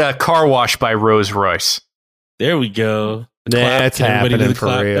 And Car Wash by Rose Royce. There we go. That's happening for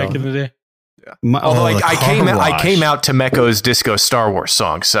real. Back in the day. Yeah. Although I came out to Meko's disco Star Wars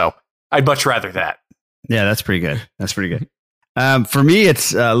song, so I'd much rather that. Yeah, that's pretty good. That's pretty good. For me,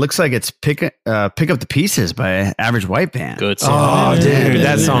 it's looks like it's Pick Up the Pieces by Average White Band. Good song. Oh, dude,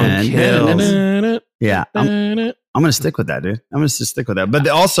 that song kills. Yeah, I'm gonna stick with that, dude. I'm gonna just stick with that. But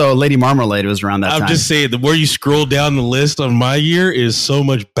also, Lady Marmalade was around that time. I'm just saying, the more you scroll down the list on my year is so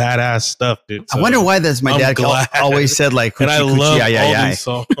much badass stuff, dude. So I wonder why that's my dad always said like, and I coochie, love coochie, all ay, these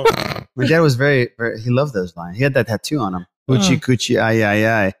songs. My dad was very, he loved those lines. He had that tattoo on him. Hoochie coochie ay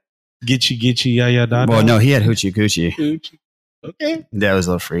ay ay. Gitchy ya ya da. Well, no, he had hoochie coochie. Okay, Dad was a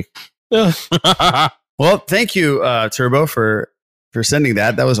little freak. Well, thank you, Turbo, for sending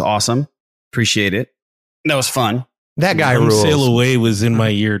that. That was awesome. Appreciate it. That was fun. That guy Come rules. Sail Away was in my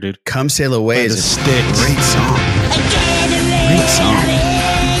year, dude. Come Sail Away is a Sticks. great song. Great song.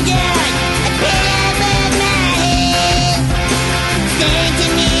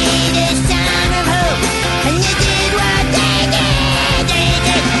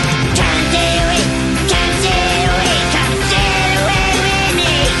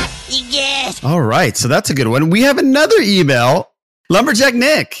 All right, so that's a good one. We have another email. Lumberjack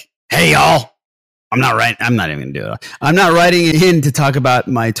Nick. Hey, y'all. I'm not even going to do it. I'm not writing in to talk about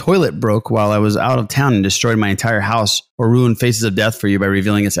my toilet broke while I was out of town and destroyed my entire house or ruined Faces of Death for you by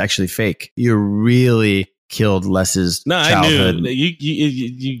revealing it's actually fake. You really killed Les's childhood. I knew.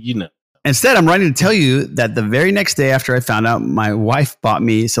 You know. Instead, I'm writing to tell you that the very next day after I found out my wife bought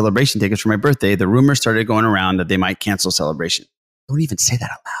me celebration tickets for my birthday, the rumors started going around that they might cancel celebration. Don't even say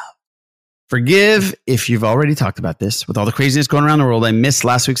that out loud. Forgive if you've already talked about this. With all the craziness going around the world, I missed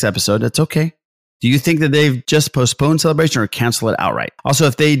last week's episode. That's okay. Do you think that they've just postponed celebration or cancel it outright? Also,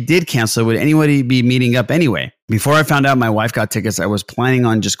 if they did cancel, would anybody be meeting up anyway? Before I found out my wife got tickets, I was planning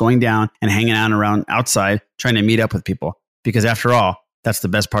on just going down and hanging out around outside, trying to meet up with people. Because after all, that's the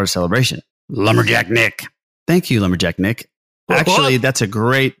best part of celebration. Lumberjack Nick. Thank you, Lumberjack Nick. Actually, that's a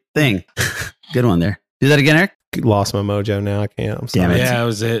great thing. Good one there. Do that again, Eric. lost my mojo now. I can't. I'm sorry. Damn it. Yeah, that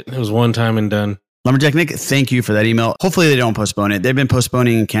was it. It was one time and done. Lumberjack Nick, thank you for that email. Hopefully they don't postpone it. They've been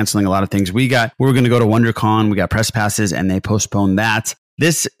postponing and canceling a lot of things. We were going to go to WonderCon. We got press passes and they postponed that.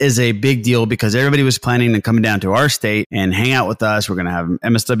 This is a big deal because everybody was planning on coming down to our state and hang out with us. We're going to have an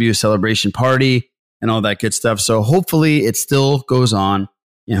MSW celebration party and all that good stuff. So hopefully it still goes on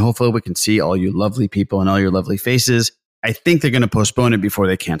and hopefully we can see all you lovely people and all your lovely faces. I think they're going to postpone it before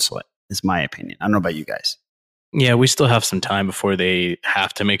they cancel it, is my opinion. I don't know about you guys. Yeah, we still have some time before they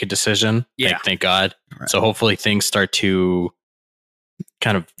have to make a decision. Yeah. Thank God. Right. So hopefully things start to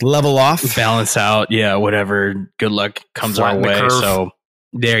kind of level off, balance out. Yeah, whatever good luck comes Flatten our the way. curve. So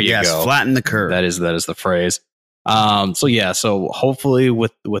there you go. Flatten the curve. That is the phrase. So hopefully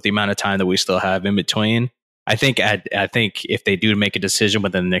with the amount of time that we still have in between, I think if they do make a decision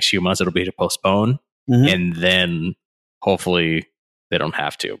within the next few months, it'll be to postpone, and then hopefully they don't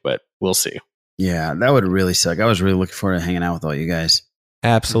have to, but we'll see. Yeah, that would really suck. I was really looking forward to hanging out with all you guys.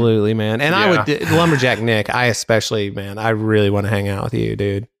 Absolutely, man. And I would, Lumberjack Nick, I especially, man, I really want to hang out with you,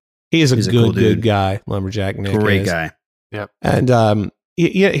 dude. He's a cool dude. good guy, Lumberjack Nick. Great is. guy. Yep. And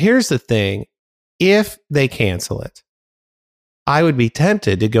here's the thing. If they cancel it, I would be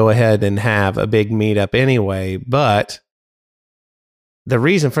tempted to go ahead and have a big meetup anyway, but the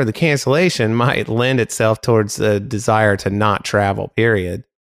reason for the cancellation might lend itself towards the desire to not travel, period.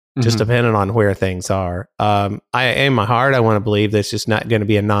 Just depending on where things are. In my heart, I want to believe that's just not going to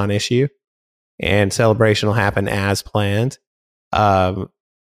be a non-issue and celebration will happen as planned. The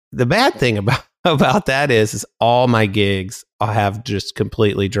bad thing about that is all my gigs have just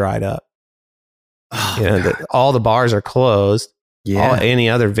completely dried up. All the bars are closed. Yeah. Any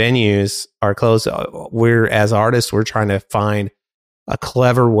other venues are closed. As artists, we're trying to find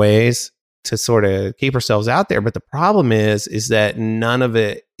clever ways to sort of keep ourselves out there. But the problem is that none of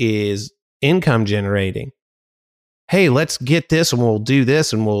it is income generating. Hey, let's get this and we'll do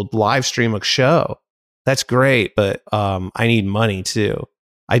this and we'll live stream a show. That's great. But I need money too.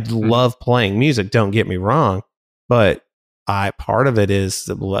 I love playing music. Don't get me wrong. But part of it is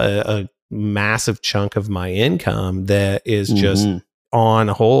a massive chunk of my income that is just on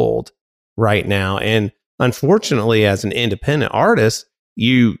hold right now. And unfortunately, as an independent artist,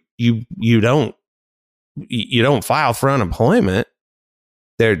 you don't file for unemployment.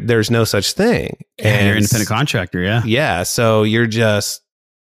 There's no such thing. And you're an independent contractor. Yeah. Yeah. So you're just,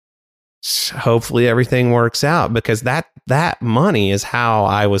 hopefully everything works out because that money is how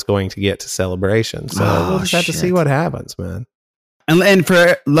I was going to get to Celebration. So we'll just have to see what happens, man. And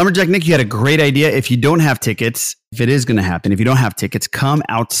for Lumberjack Nick, you had a great idea. If you don't have tickets, if it is going to happen, if you don't have tickets, come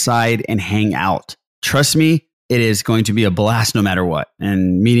outside and hang out. Trust me, it is going to be a blast no matter what.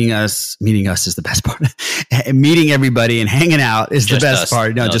 And meeting us is the best part. Meeting everybody and hanging out is Just the best us.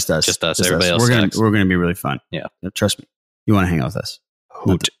 part. No, No, just us. just us. Everybody else sucks. We're gonna be really fun. Yeah. Trust me. You want to hang out with us?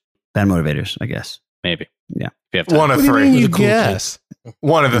 Hoot. Bad motivators, I guess. Maybe. Yeah. If you have time. One of What do you three. mean you With a cool guess? kid.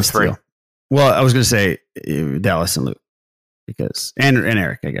 One of the And three. still. Well, I was going to say Dallas and Luke because and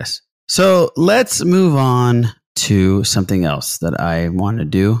Eric, I guess. So let's move on to something else that I want to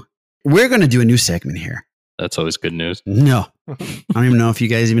do. We're going to do a new segment here. That's always good news. No, I don't even know if you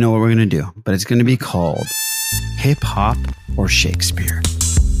guys even know what we're going to do, but it's going to be called Hip Hop or Shakespeare.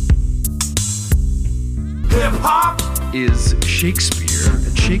 Hip hop is Shakespeare,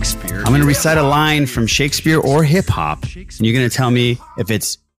 and Shakespeare. I'm going to recite a line from Shakespeare or hip hop, and you're going to tell me if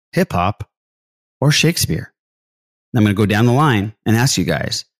it's hip hop or Shakespeare. And I'm going to go down the line and ask you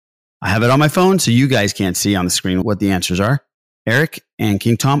guys. I have it on my phone, so you guys can't see on the screen what the answers are. Eric and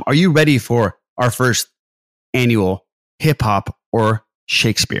King Tom, are you ready for our first annual hip hop or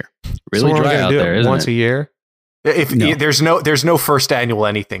Shakespeare? Really dry out there, isn't once it? a year. There's no first annual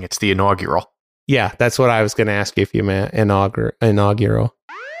anything. It's the inaugural. Yeah, that's what I was going to ask you if you meant inaugural.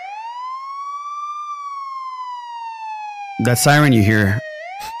 That siren you hear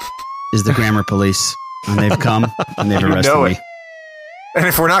is the grammar police, and they've come and they've You arrested know me. it. And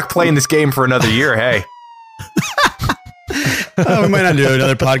if we're not playing this game for another year, hey. We might not do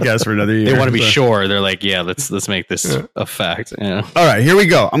another podcast for another year. They want to be So- sure. They're like, yeah, let's make this a fact. Yeah. All right, here we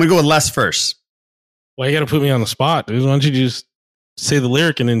go. I'm going to go with Les first. Why you got to put me on the spot, dude? Why don't you just say the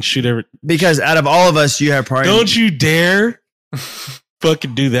lyric and then shoot every... Because out of all of us, you have probably... Don't you dare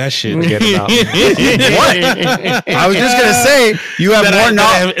fucking do that shit. Forget about me. What? I was just going to say, you have more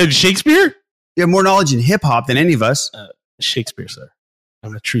knowledge in Shakespeare? You have more knowledge in hip hop than any of us. Shakespeare, sir.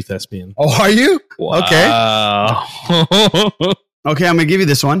 I'm a truth thespian. Oh, are you? Okay. Wow. Okay, I'm going to give you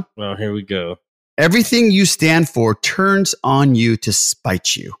this one. Well, here we go. Everything you stand for turns on you to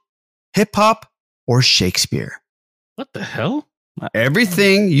spite you. Hip hop or Shakespeare? What the hell?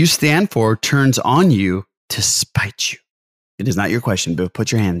 Everything you stand for turns on you to spite you? It is not your question, Boo.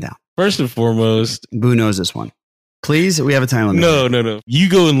 Put your hand down. First and foremost, Boo knows this one. Please, we have a time limit. No. You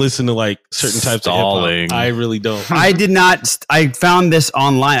go and listen to like certain types of hip hop. I really don't. I did not. I found this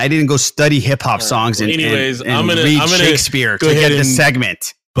online. I didn't go study hip hop songs and I'm gonna read Shakespeare to get the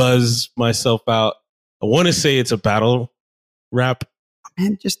segment. Buzz myself out. I want to say it's a battle rap.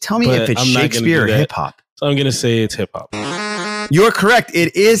 Man, just tell me if it's Shakespeare or hip hop. So I'm gonna say it's hip hop. You're correct.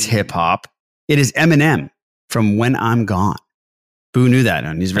 It is hip hop. It is Eminem from When I'm Gone. Boo knew that,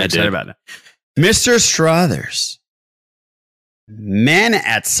 and he's very excited about it. Mr. Struthers. Men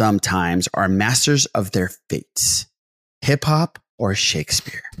at some times are masters of their fates. Hip hop or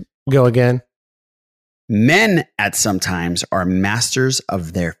Shakespeare? Go again. Men at some times are masters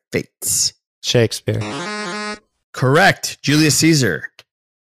of their fates. Shakespeare. Correct. Julius Caesar.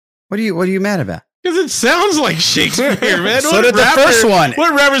 What are you mad about? Because it sounds like Shakespeare, man. So did the first one.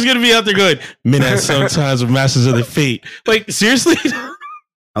 What rapper's going to be out there going, men at some times are masters of their fate? Like, seriously?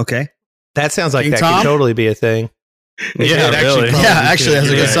 Okay. That sounds like King that Tom? could totally be a thing. Yeah, really. Actually, that's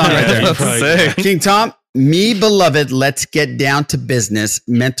a good song right there. Sick. King Tom, me beloved, let's get down to business.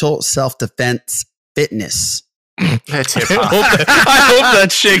 Mental self-defense fitness. That's hip hop. I hope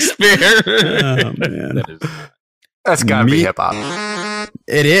that's Shakespeare. Oh, man. That's gotta be hip hop.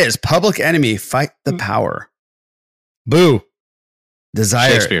 It is. Public Enemy, Fight the Power. Boo.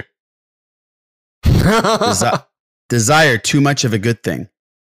 Desire. Shakespeare. Desire, too much of a good thing.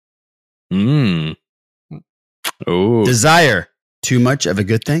 Oh. Desire, too much of a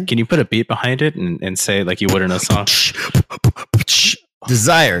good thing. Can you put a beat behind it and say it like you would in a song?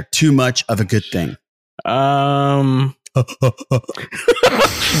 Desire, too much of a good thing. The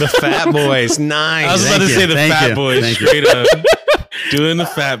Fat Boys. Nice. I was about to say the Fat Boys. Straight up. Doing the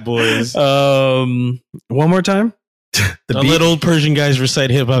Fat Boys. One more time. Let old Persian guys recite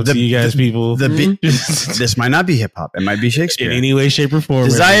hip hop to you guys, people. This might not be hip hop. It might be Shakespeare. In any way, shape, or form.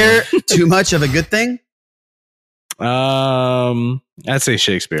 Desire, too much of a good thing. I'd say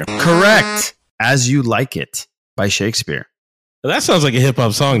Shakespeare. Correct. As You Like It by Shakespeare. That sounds like a hip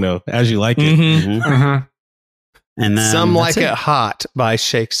hop song, though. As You Like It. Mm-hmm. Mm-hmm. And then Some Like It Hot by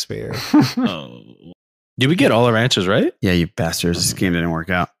Shakespeare. Did we get all our answers right? Yeah, you bastards. This game didn't work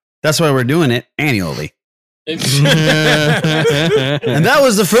out. That's why we're doing it annually. And that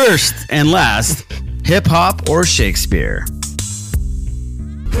was the first and last hip hop or Shakespeare.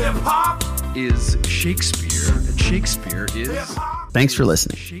 Hip hop is Shakespeare, and Shakespeare is. Thanks for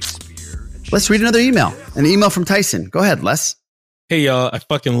listening. Let's read another email. An email from Tyson. Go ahead, Les. Hey, y'all. I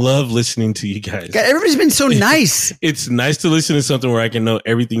fucking love listening to you guys. God, everybody's been so nice. It's nice to listen to something where I can know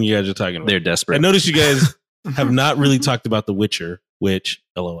everything you guys are talking about. They're desperate. I noticed you guys have not really talked about The Witcher, which,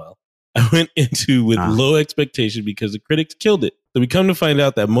 LOL, I went into with low expectation because the critics killed it. So we come to find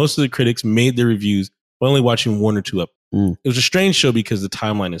out that most of the critics made their reviews by only watching one or two episodes. It was a strange show because the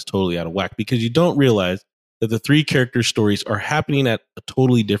timeline is totally out of whack, because you don't realize that the three character stories are happening at a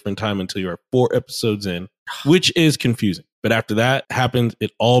totally different time until you're 4 episodes in, which is confusing. But after that happens,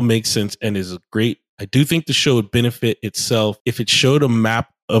 it all makes sense and is great. I do think the show would benefit itself if it showed a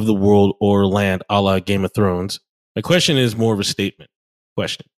map of the world or land a la Game of Thrones. My question is more of a statement.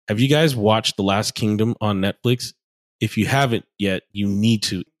 Question. Have you guys watched The Last Kingdom on Netflix? If you haven't yet, you need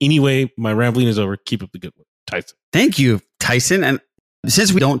to. Anyway, my rambling is over. Keep up the good work. Tyson. Thank you, Tyson. And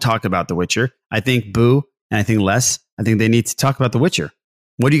since we don't talk about The Witcher, I think Boo and I think Les, I think they need to talk about The Witcher.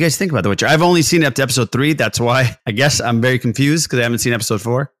 What do you guys think about The Witcher? I've only seen it up to episode 3. That's why I guess I'm very confused because I haven't seen episode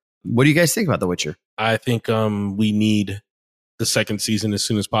 4. What do you guys think about The Witcher? I think we need the second season as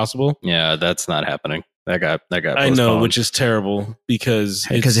soon as possible. Yeah, that's not happening. That got I know, which is terrible because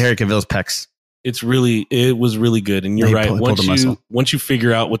Harry Cavill's pecs. It was really good, and you're right. Once you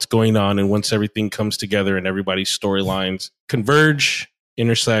figure out what's going on, and once everything comes together and everybody's storylines converge,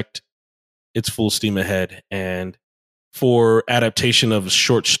 intersect, it's full steam ahead. And for adaptation of a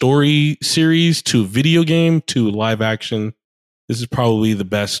short story series to a video game to live action, this is probably the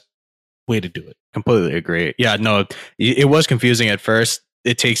best way to do it. Completely agree. Yeah, no, it was confusing at first.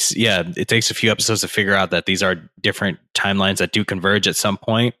 It takes a few episodes to figure out that these are different timelines that do converge at some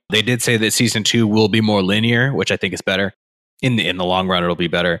point. They did say that season 2 will be more linear, which I think is better. In the long run, it'll be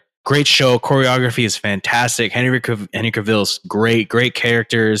better. Great show. Choreography is fantastic. Henry Cavill's great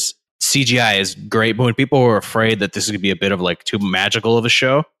characters. CGI is great. But when people were afraid that this is going to be a bit of like too magical of a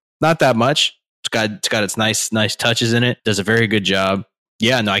show, not that much. It's got its nice touches in it. Does a very good job.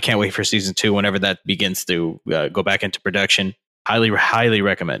 Yeah, no, I can't wait for season 2 whenever that begins to go back into production. Highly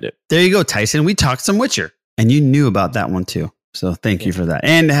recommend it. There you go, Tyson. We talked some Witcher, and you knew about that one too. So thank you for that.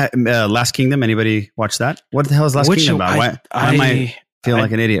 And Last Kingdom. Anybody watch that? What the hell is Last Kingdom about? feeling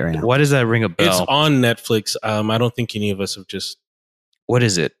like an idiot right now. Why does that ring a bell? It's on Netflix. I don't think any of us have just. What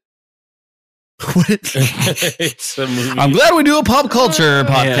is it? It's a movie. I'm glad we do a pop culture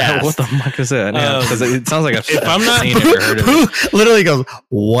podcast. Yeah, what the fuck is that? Because it sounds like I've if I'm not seen it or heard of it. Literally goes,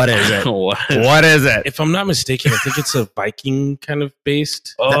 what is it? What is it? If I'm not mistaken, I think it's a Viking kind of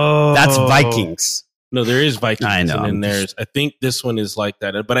based. That's Vikings. No, there is Vikings. I know. And then there's. I think this one is like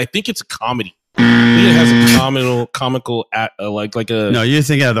that, but I think it's a comedy. I think it has a comical, like a. No, you're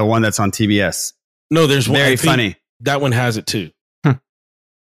thinking of the one that's on TBS. No, there's one. Very funny. That one has it too.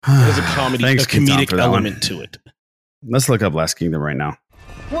 It has a comedy, Thanks, a comedic for that element one. to it. Let's look up Last Kingdom right now.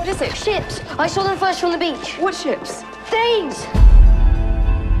 What is it? Ships. I saw them first from the beach. What ships? These.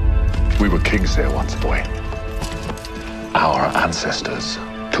 We were kings here once, boy. Our ancestors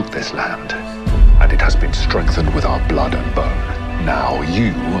took this land, and it has been strengthened with our blood and bone. Now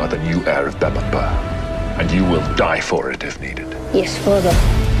you are the new heir of Bebbanburg, and you will die for it if needed. Yes, Father.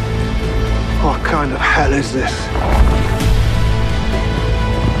 What kind of hell is this?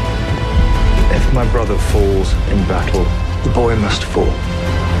 If my brother falls in battle, the boy must fall.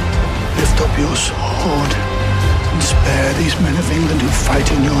 Lift up your sword and spare these men of England who fight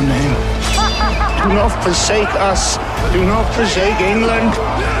in your name. Do not forsake us. Do not forsake England.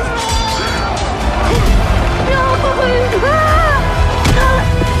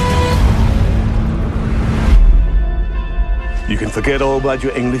 You can forget all about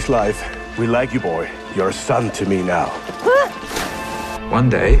your English life. We like you, boy. You're a son to me now. One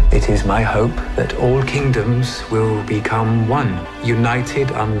day, it is my hope that all kingdoms will become one,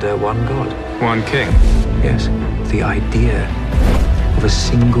 united under one God. One king? Yes, the idea of a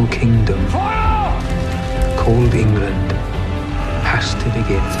single kingdom called England has to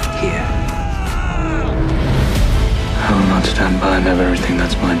begin here. I will not stand by and have everything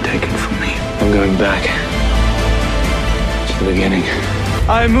that's mine taken from me. I'm going back to the beginning.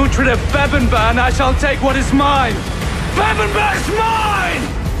 I am Uhtred of Bebbanburg, and I shall take what is mine. Bebbanburg's mine!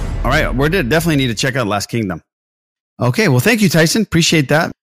 All right, we definitely need to check out Last Kingdom. Okay, well, thank you, Tyson. Appreciate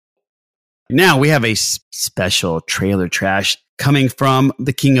that. Now we have a special trailer trash coming from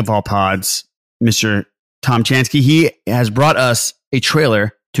the king of all pods, Mr. Tom Chansky. He has brought us a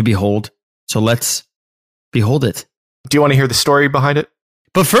trailer to behold, so let's behold it. Do you want to hear the story behind it?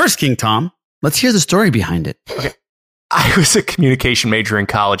 But first, King Tom, let's hear the story behind it. Okay. I was a communication major in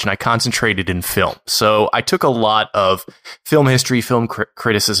college, and I concentrated in film. So I took a lot of film history, film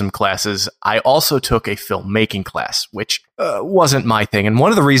criticism classes. I also took a filmmaking class, which wasn't my thing. And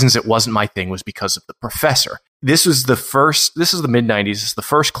one of the reasons it wasn't my thing was because of the professor. This is the mid-90s. This is the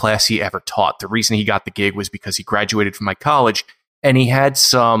first class he ever taught. The reason he got the gig was because he graduated from my college, and he had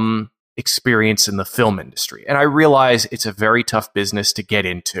some experience in the film industry. And I realize it's a very tough business to get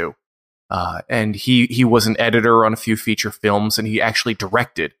into. And he was an editor on a few feature films, and he actually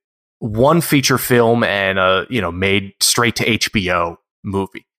directed one feature film and a made straight to HBO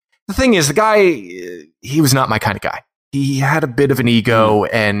movie. The thing is, the guy, he was not my kind of guy. He had a bit of an ego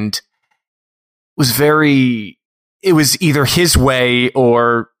and was it was either his way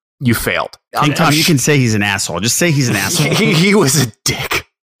or you failed. King Tom, you can say he's an asshole. Just say he's an asshole. He was a dick.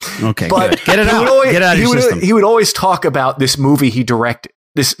 Okay, but good. Get it out. Get it out of your system. He would always talk about this movie he directed.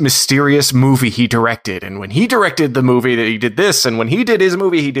 This mysterious movie he directed. And when he directed the movie that he did this, and when he did his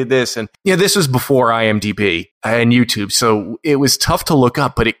movie, he did this. And yeah, this was before IMDb and YouTube. So it was tough to look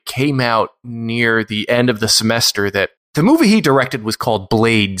up, but it came out near the end of the semester that the movie he directed was called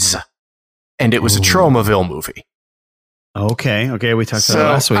Blades. And it was a Tromaville movie. Okay. We talked about it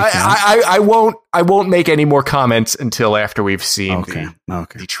last week. I won't make any more comments until after we've seen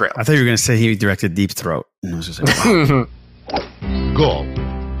the trailer. I thought you were going to say he directed Deep Throat. And I was just like, wow. Golf.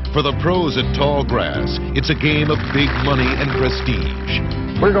 For the pros at Tall Grass, it's a game of big money and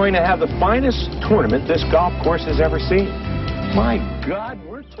prestige. We're going to have the finest tournament this golf course has ever seen. My God,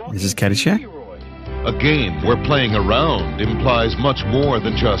 we're talking... Is this Caddyshack? A game where playing around implies much more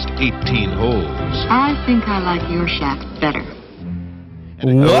than just 18 holes. I think I like your shaft better.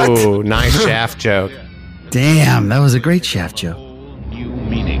 What? Oh, nice shaft joke. Damn, that was a great shaft joke. New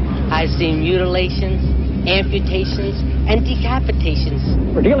meaning. I've seen mutilations, amputations, and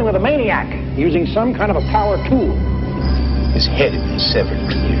decapitations. We're dealing with a maniac using some kind of a power tool. His head had been severed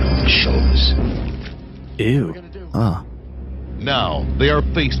clear off his shoulders. Ew. Oh. Now, they are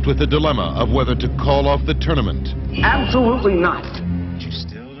faced with the dilemma of whether to call off the tournament. Absolutely not.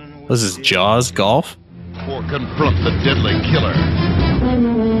 This is Jaws golf? Or confront the deadly killer.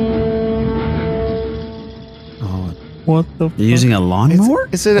 Oh, what the fuck? You're using a lawnmower?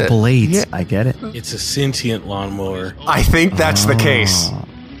 Is it blades? Yeah. I get it. It's a sentient lawnmower. I think that's the case.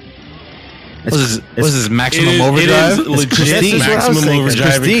 Was this maximum overdrive? It is legit Christine. maximum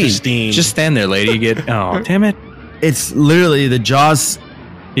overdrive. and Christine. Just stand there, lady. You get. Oh, damn it! It's literally the Jaws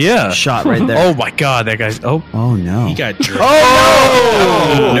shot right there. Oh my god, that guy's. Oh no. He got dragged.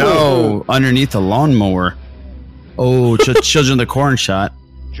 Oh no! Underneath the lawnmower. Oh, Children of the Corn shot.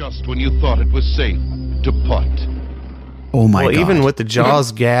 Just when you thought it was safe to putt. Oh my god! Even with the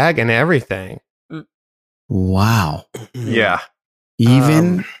Jaws gag and everything. Wow. Yeah.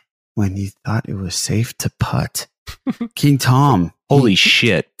 Even when you thought it was safe to putt. King Tom. Holy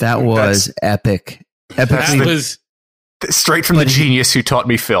shit. That was epic. That was straight from the genius who taught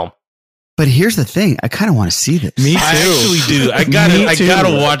me film. But here's the thing. I kind of want to see this. Me too. I actually do. I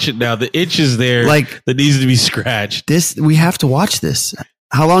gotta watch it now. The itch is there. Like that needs to be scratched. We have to watch this.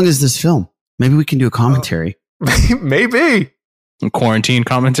 How long is this film? Maybe we can do a commentary. Maybe. A quarantine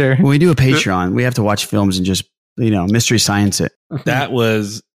commentary. When we do a Patreon, we have to watch films and just, mystery science it. That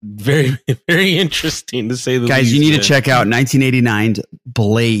was very, very interesting to say the least. Guys, you need to check out 1989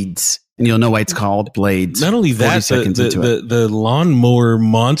 Blades, and you'll know why it's called Blades. Not only that, the lawnmower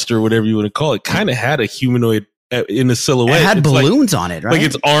monster, whatever you want to call it, kind of had a humanoid in a silhouette. It had balloons on it, right? Like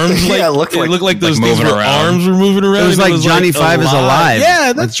its arms, it looked like those things where arms were moving around. It was like Johnny Five is alive.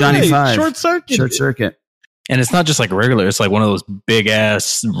 Yeah, that's Johnny Five. Short Circuit. And it's not just like regular. It's like one of those big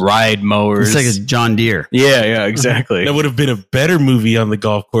ass ride mowers. It's like a John Deere. Yeah, exactly. That would have been a better movie on the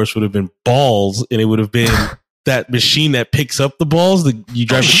golf course. Would have been Balls, and it would have been that machine that picks up the balls. That you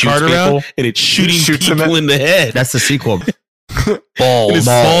drive the cart around, and it's shooting people in the head. That's the sequel. Balls. It's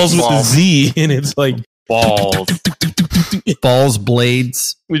balls with a Z, and it's like balls,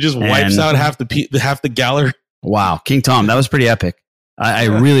 blades. It just wipes out half the gallery. Wow, King Tom, that was pretty epic. I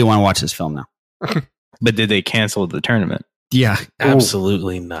really want to watch this film now. But did they cancel the tournament? Yeah,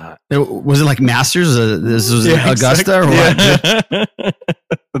 absolutely not. Was it like Masters? This was Augusta or what?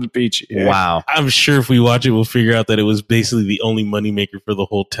 The beach. Yeah. Wow. I'm sure if we watch it, we'll figure out that it was basically the only moneymaker for the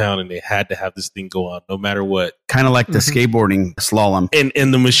whole town, and they had to have this thing go on no matter what. Kind of like the skateboarding slalom.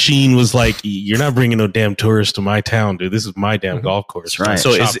 And the machine was like, "You're not bringing no damn tourists to my town, dude. This is my damn golf course." Right. So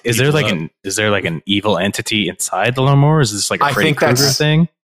is there like an evil entity inside the lawnmower? Is this like a Freddy Krueger thing?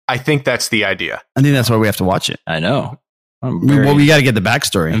 I think that's the idea. I think that's why we have to watch it. I know. We got to get the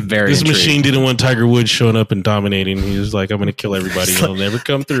backstory. This machine didn't want Tiger Woods showing up and dominating. He was like, "I'm going to kill everybody. He'll never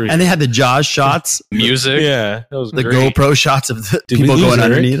come through." And they had the Jaws shots, music. Yeah, that was the great. GoPro shots of the people going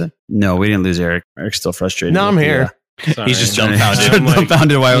underneath it. No, we didn't lose Eric. Eric's still frustrated. No, I'm here. Sorry. He's just dumbfounded.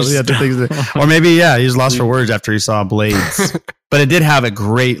 Dumbfounded while he had to think. Or maybe, he's lost for words after he saw Blades. But it did have a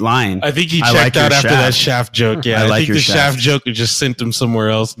great line. I think he checked out after that shaft joke. Yeah, I think the shaft joke just sent him somewhere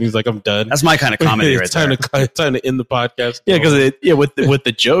else, and he's like, "I'm done." That's my kind of comedy right there. It's time to end the podcast. Yeah, because with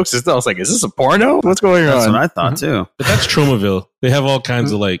the jokes, it's like, is this a porno? What's going on? That's what I thought too. But that's Tromaville. They have all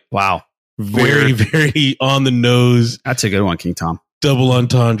kinds of very, very on the nose. That's a good one, King Tom. Double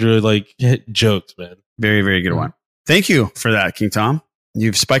entendre jokes, man. Very, very good one. Thank you for that, King Tom.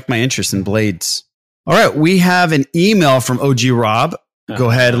 You've spiked my interest in Blades. All right, we have an email from OG Rob. Go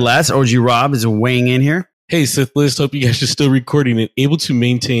ahead, Les. OG Rob is weighing in here. Hey, Sith List, hope you guys are still recording and able to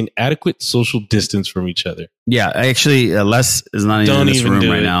maintain adequate social distance from each other. Yeah, actually, Les is not even in this room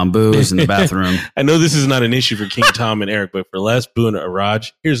right now. Boo is in the bathroom. I know this is not an issue for King Tom and Eric, but for Les, Boo, and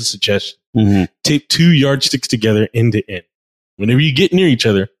Araj, here's a suggestion. Mm-hmm. Tape 2 yardsticks together end to end. Whenever you get near each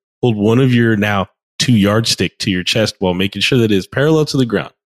other, hold one of your now 2 yardstick to your chest while making sure that it is parallel to the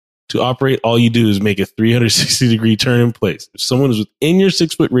ground. To operate, all you do is make a 360-degree turn in place. If someone is within your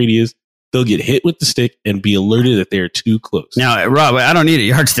 6-foot radius, they'll get hit with the stick and be alerted that they are too close. Now, Rob, I don't need a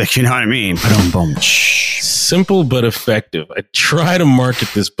yardstick. You know what I mean? Simple but effective. I try to market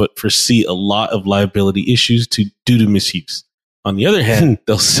this, but foresee a lot of liability issues due to misuse. On the other hand,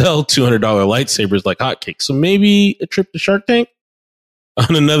 they'll sell $200 lightsabers like hotcakes. So maybe a trip to Shark Tank?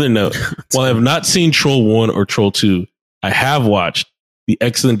 On another note, while I have not seen Troll 1 or Troll 2, I have watched the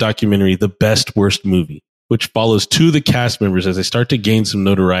excellent documentary, The Best Worst Movie, which follows 2 of the cast members as they start to gain some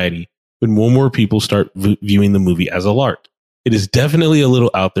notoriety when more and more people start viewing the movie as a lark. It is definitely a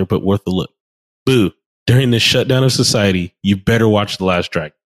little out there, but worth a look. Boo, during this shutdown of society, you better watch The Last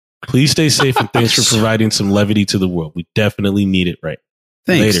Dragon. Please stay safe and thanks for providing some levity to the world. We definitely need it right.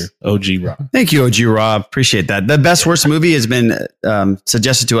 Thanks. Later, OG Rob. Thank you, OG Rob. Appreciate that. The Best Worst Movie has been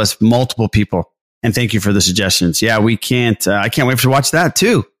suggested to us multiple people. And thank you for the suggestions. Yeah, I can't wait to watch that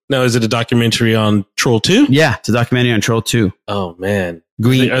too. Now, is it a documentary on Troll 2? Yeah, it's a documentary on Troll 2. Oh, man. Are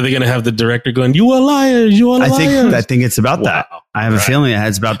they going to have the director going, "You are liars, you are liars"? I think it's about that. I have a feeling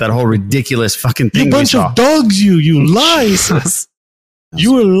it's about that whole ridiculous fucking thing. You bunch of dogs, you lies.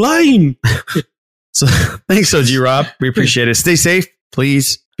 You are lying. So thanks, OG Rob. We appreciate it. Stay safe,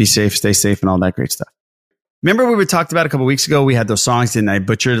 please. Be safe, stay safe, and all that great stuff. Remember we talked about a couple weeks ago? We had those songs, didn't I?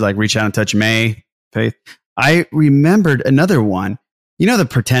 Butchered, like Reach Out and Touch May, Faith. I remembered another one. You know, the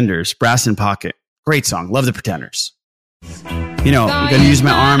Pretenders, Brass in Pocket. Great song. Love the Pretenders. You know, I'm going to use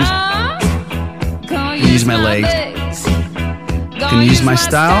my arms. Gonna use my legs. Gonna use my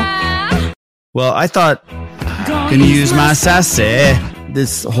style. Well, I thought, gonna use my sassy.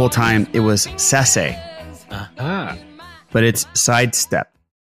 This whole time it was sassy. But it's sidestep.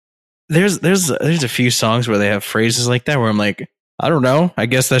 There's a few songs where they have phrases like that where I'm like, I don't know. I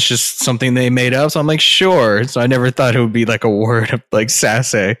guess that's just something they made up. So I'm like, sure. So I never thought it would be like a word of like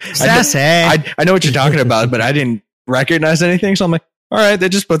sassy. Sassy. I know what you're talking about, but I didn't recognize anything. So I'm like, all right, they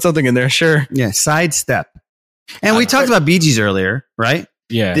just put something in there. Sure. Yeah, sidestep. And we talked about Bee Gees earlier, right?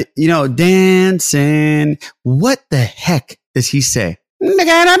 Yeah. You know, dancing. What the heck does he say? Do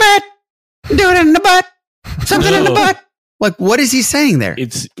it in the butt. Something in the butt. Like, what is he saying there?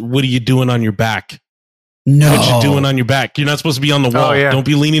 It's, what are you doing on your back? No. What you doing on your back? You're not supposed to be on the wall. Oh, yeah. Don't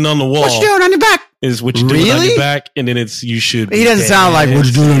be leaning on the wall. What you doing on your back? Is what you doing on Really? your back, and then it's you should. He doesn't sound like what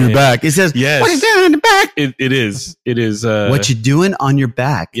you doing on your back. It says, yes. what you doing on your back? It is. It is. What you doing on your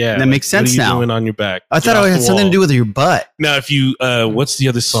back? Yeah, that makes sense what are you now. doing on your back? I thought Get it off had the something to wall. do with your butt. Now, if you, what's the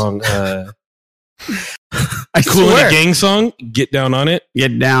other song? I Cool in swear. the Gang song. Get down on it.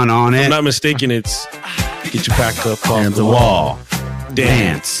 Get down on If it. I'm not mistaken, it's get your back up off And the wall.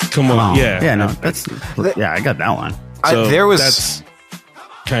 Dance. Dance. Come on. Yeah. Yeah, no, that's, yeah, I got that one. So that's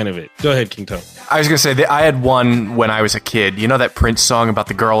kind of it. Go ahead, King Tom. I was gonna say that I had one when I was a kid. You know that Prince song about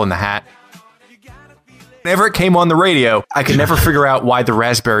the girl in the hat? Whenever it came on the radio, I could never figure out why the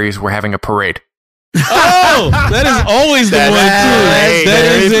Raspberries were having a parade. Oh, that is always the one too.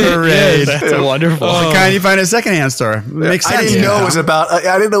 That is it. Parade. Yes. That's wonderful. What kind you find at a secondhand store? Makes sense. I didn't know it was about.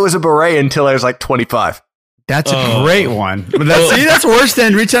 I didn't know it was a beret until I was like 25. That's a great one. But that's worse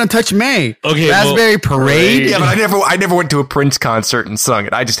than Reach Out and Touch May. Okay, Raspberry Parade. Yeah, but I never went to a Prince concert and sung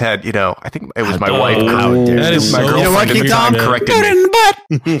it. I just had, I think it was my wife. That is my so girlfriend. You know what, King Tom? Corrected Put it me. in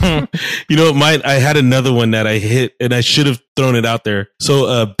the butt. You know, I had another one that I hit, and I should have thrown it out there.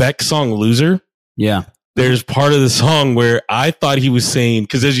 So, Beck's song "Loser." Yeah. There's part of the song where I thought he was saying,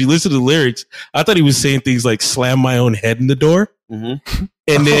 because as you listen to the lyrics, I thought he was saying things like "slam my own head in the door," and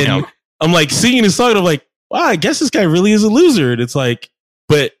then I'm like singing the song, and I'm like, wow, I guess this guy really is a loser. And it's like,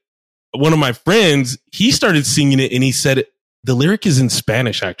 but one of my friends, he started singing it, and he said it, the lyric is in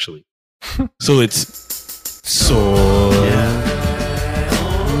Spanish actually, so it's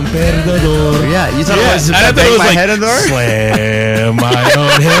Yeah, you thought it was I thought it was my like head in the door? slam my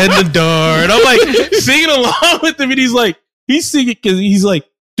own head in the door, and I'm like singing along with him, and he's singing because he's like,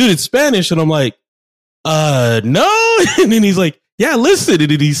 dude, it's Spanish, and I'm like, no, and then he's like, yeah, listen,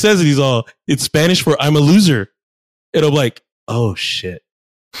 and then he says it, it's Spanish for I'm a loser, and I'm like, oh shit,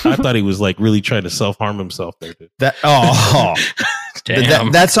 I thought he was like really trying to self-harm himself there, dude. Damn.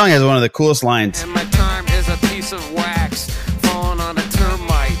 That song has one of the coolest lines. And my term is a piece of wax falling on a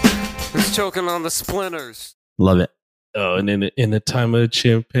termite who's choking on the splinters. Love it. Oh, and in the time of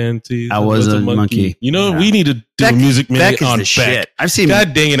chimpanzees, I was a monkey. You know, we need to do a music minute Beck is on the Beck. shit. I've seen.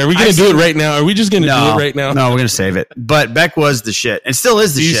 God dang it! Are we going to do it right now? Are we just going to do it right now? No, we're going to save it. But Beck was the shit, and still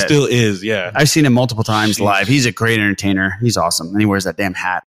is the He shit. still is. Yeah, I've seen him multiple times live. He's a great entertainer. He's awesome, and he wears that damn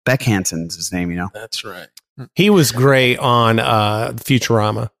hat. Beck Hansen's his name. You know. That's right. He was great on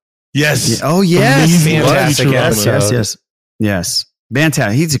Futurama. Yes. Oh yes. Amazing. Fantastic Yes. episode. Yes.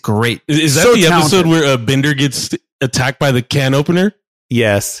 Fantastic. He's a great. Is that so the talented. episode where Bender gets attacked by the can opener?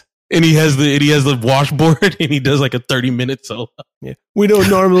 Yes. And he has the washboard, and he does like a 30-minute solo. Yeah. We don't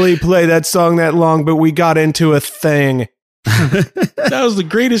normally play that song that long, but we got into a thing. That was the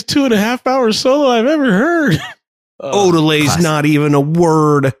greatest 2.5-hour solo I've ever heard. Odelay's not even a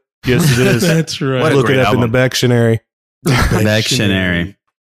word. Yes, it is. That's right. What a Look it great up in the album. Bectionary. Bectionary.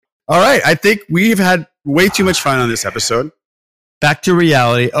 All right. I think we've had way too much fun on this episode. Back to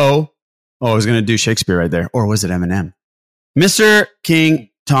reality. I was going to do Shakespeare right there. Or was it Eminem? Mr. King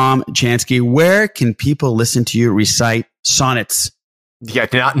Tom Chansky, where can people listen to you recite sonnets? Yeah,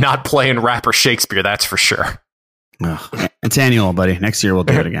 not playing rapper Shakespeare, that's for sure. Ugh. It's annual, buddy. Next year we'll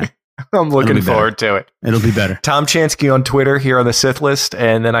do it again. I'm looking It'll be forward to it. It'll be better. Tom Chansky on Twitter here on the Sith List,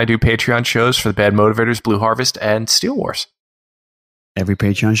 and then I do Patreon shows for the Bad Motivators, Blue Harvest, and Steel Wars. Every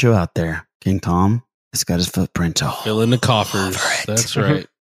Patreon show out there, King Tom has got his footprint all Fill in the coffers. over it. That's right.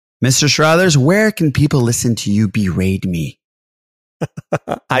 Mr. Struthers, where can people listen to you berate me?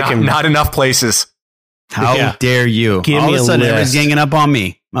 Not enough places. How dare you? Give all me of a a sudden, list. everyone's ganging up on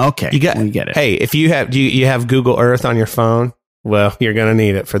me. Okay, we get it. Hey, if you have you have Google Earth on your phone, well, you're going to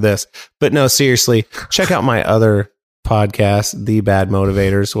need it for this. But no, seriously, check out my other podcast, The Bad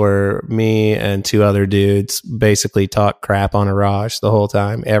Motivators, where me and two other dudes basically talk crap on Araj the whole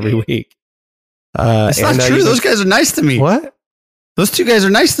time, every week. It's not true. Those guys are nice to me. What? Those two guys are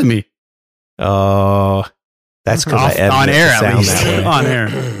nice to me. Oh, that's because I edit on it air, to at sound least. that way. On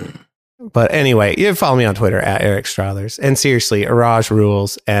air. But anyway, you can follow me on Twitter at Eric Strothers. And seriously, Araj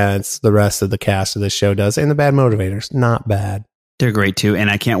rules, as the rest of the cast of this show does. And the Bad Motivators, not bad. They're great too.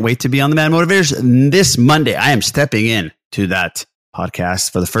 And I can't wait to be on the Bad Motivators this Monday. I am stepping in to that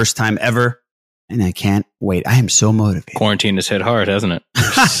podcast for the first time ever. And I can't wait. I am so motivated. Quarantine has hit hard, hasn't it?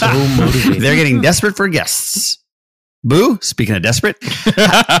 So motivated. They're getting desperate for guests. Boo, speaking of desperate,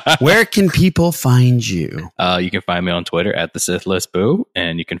 where can people find you? You can find me on Twitter at the Sith List Boo,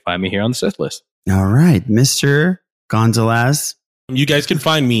 and you can find me here on the Sith List. All right, Mr. Gonzalez. You guys can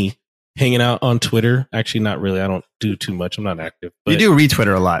find me hanging out on Twitter. Actually, not really. I don't do too much. I'm not active. You do read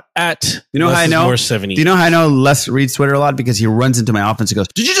Twitter a lot. You know how I know? 70. Do you know how I know Les reads Twitter a lot? Because he runs into my office and goes,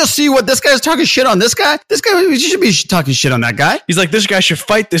 "Did you just see what this guy's talking shit on this guy? This guy, you should be talking shit on that guy." He's like, "This guy should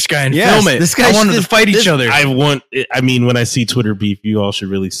fight this guy and film it." This guy I wanted to fight each other. I mean, when I see Twitter beef, you all should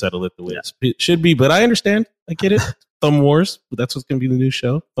really settle it the way it should be. But I understand. I get it. Thumb Wars. That's what's going to be the new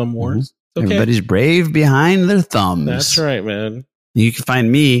show. Thumb Wars. Okay. Everybody's brave behind their thumbs. That's right, man. You can find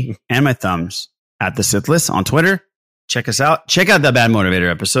me and my thumbs at the Sith List on Twitter. Check us out. Check out the Bad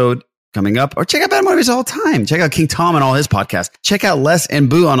Motivator episode coming up, or check out Bad Motivators all the time. Check out King Tom and all his podcasts. Check out Les and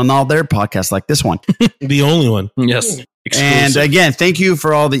Boo on all their podcasts like this one. The only one. Yes. Exclusive. And again, thank you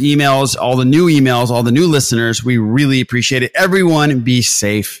for all the emails, all the new listeners. We really appreciate it. Everyone be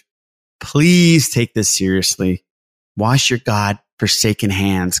safe. Please take this seriously. Wash your God-forsaken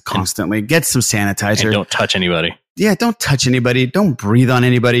hands constantly. Get some sanitizer. And don't touch anybody. Yeah, don't touch anybody. Don't breathe on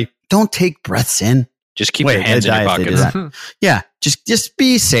anybody. Don't take breaths in. Just keep your hands in your pockets. Yeah, just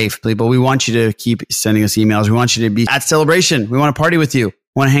be safe, people. We want you to keep sending us emails. We want you to be at Celebration. We want to party with you. We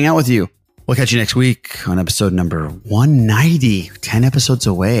want to hang out with you. We'll catch you next week on episode number 190, 10 episodes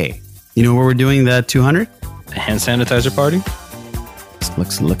away. You know where we're doing the 200? A hand sanitizer party?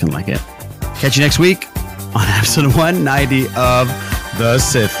 Looks looking like it. Catch you next week on episode 190 of The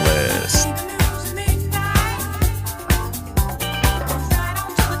Sith List.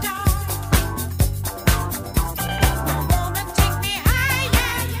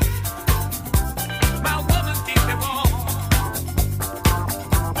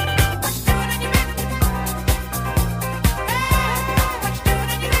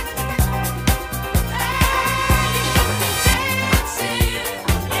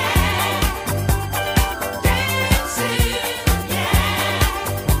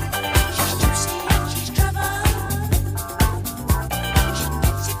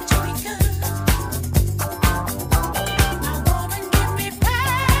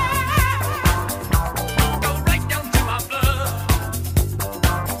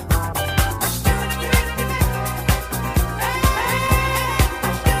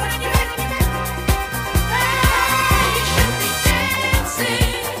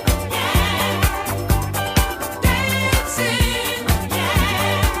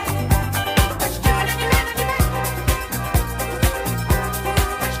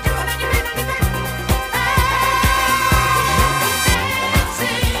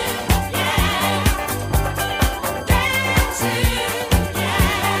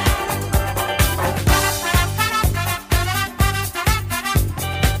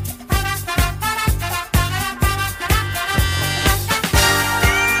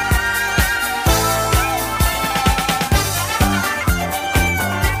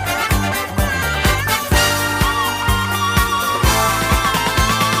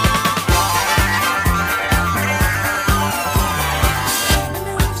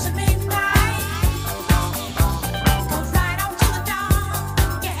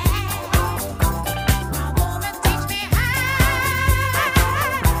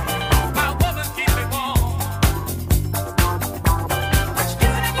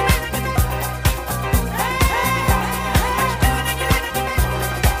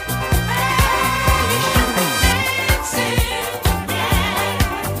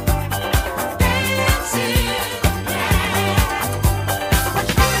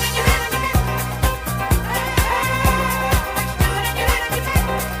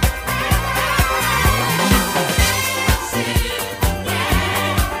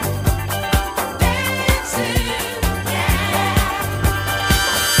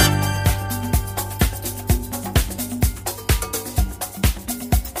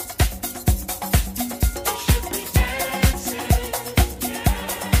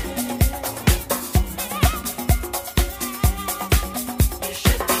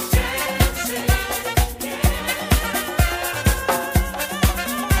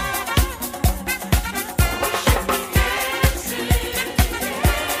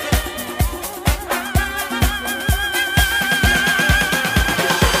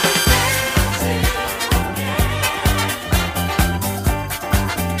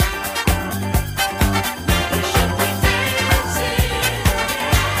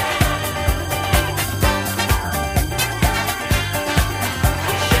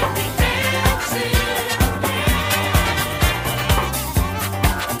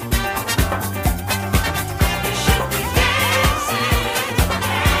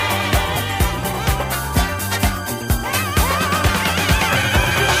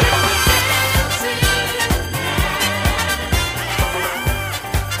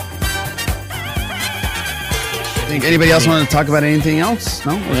 think anybody else want to talk about anything else?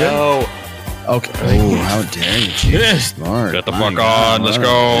 No? We're good? Okay. Oh, how dare you? Jesus Lord. Get the fuck on. Let's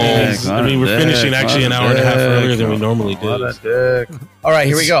go. I mean, we're finishing actually an hour and a half earlier than we normally do. What a dick. All right,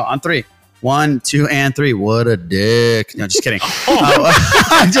 here we go. On 3. 1, 2, and 3. What a dick. No, just kidding.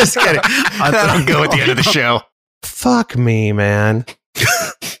 I'm just kidding. That'll go at the end of the show. Fuck me, man.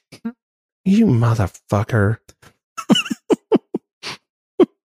 You motherfucker.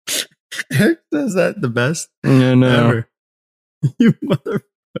 Eric says that the best No. ever. You motherfucker.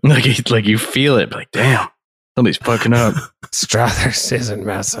 Like you feel it. Like, damn. Somebody's fucking up. Strathers isn't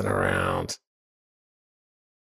messing around.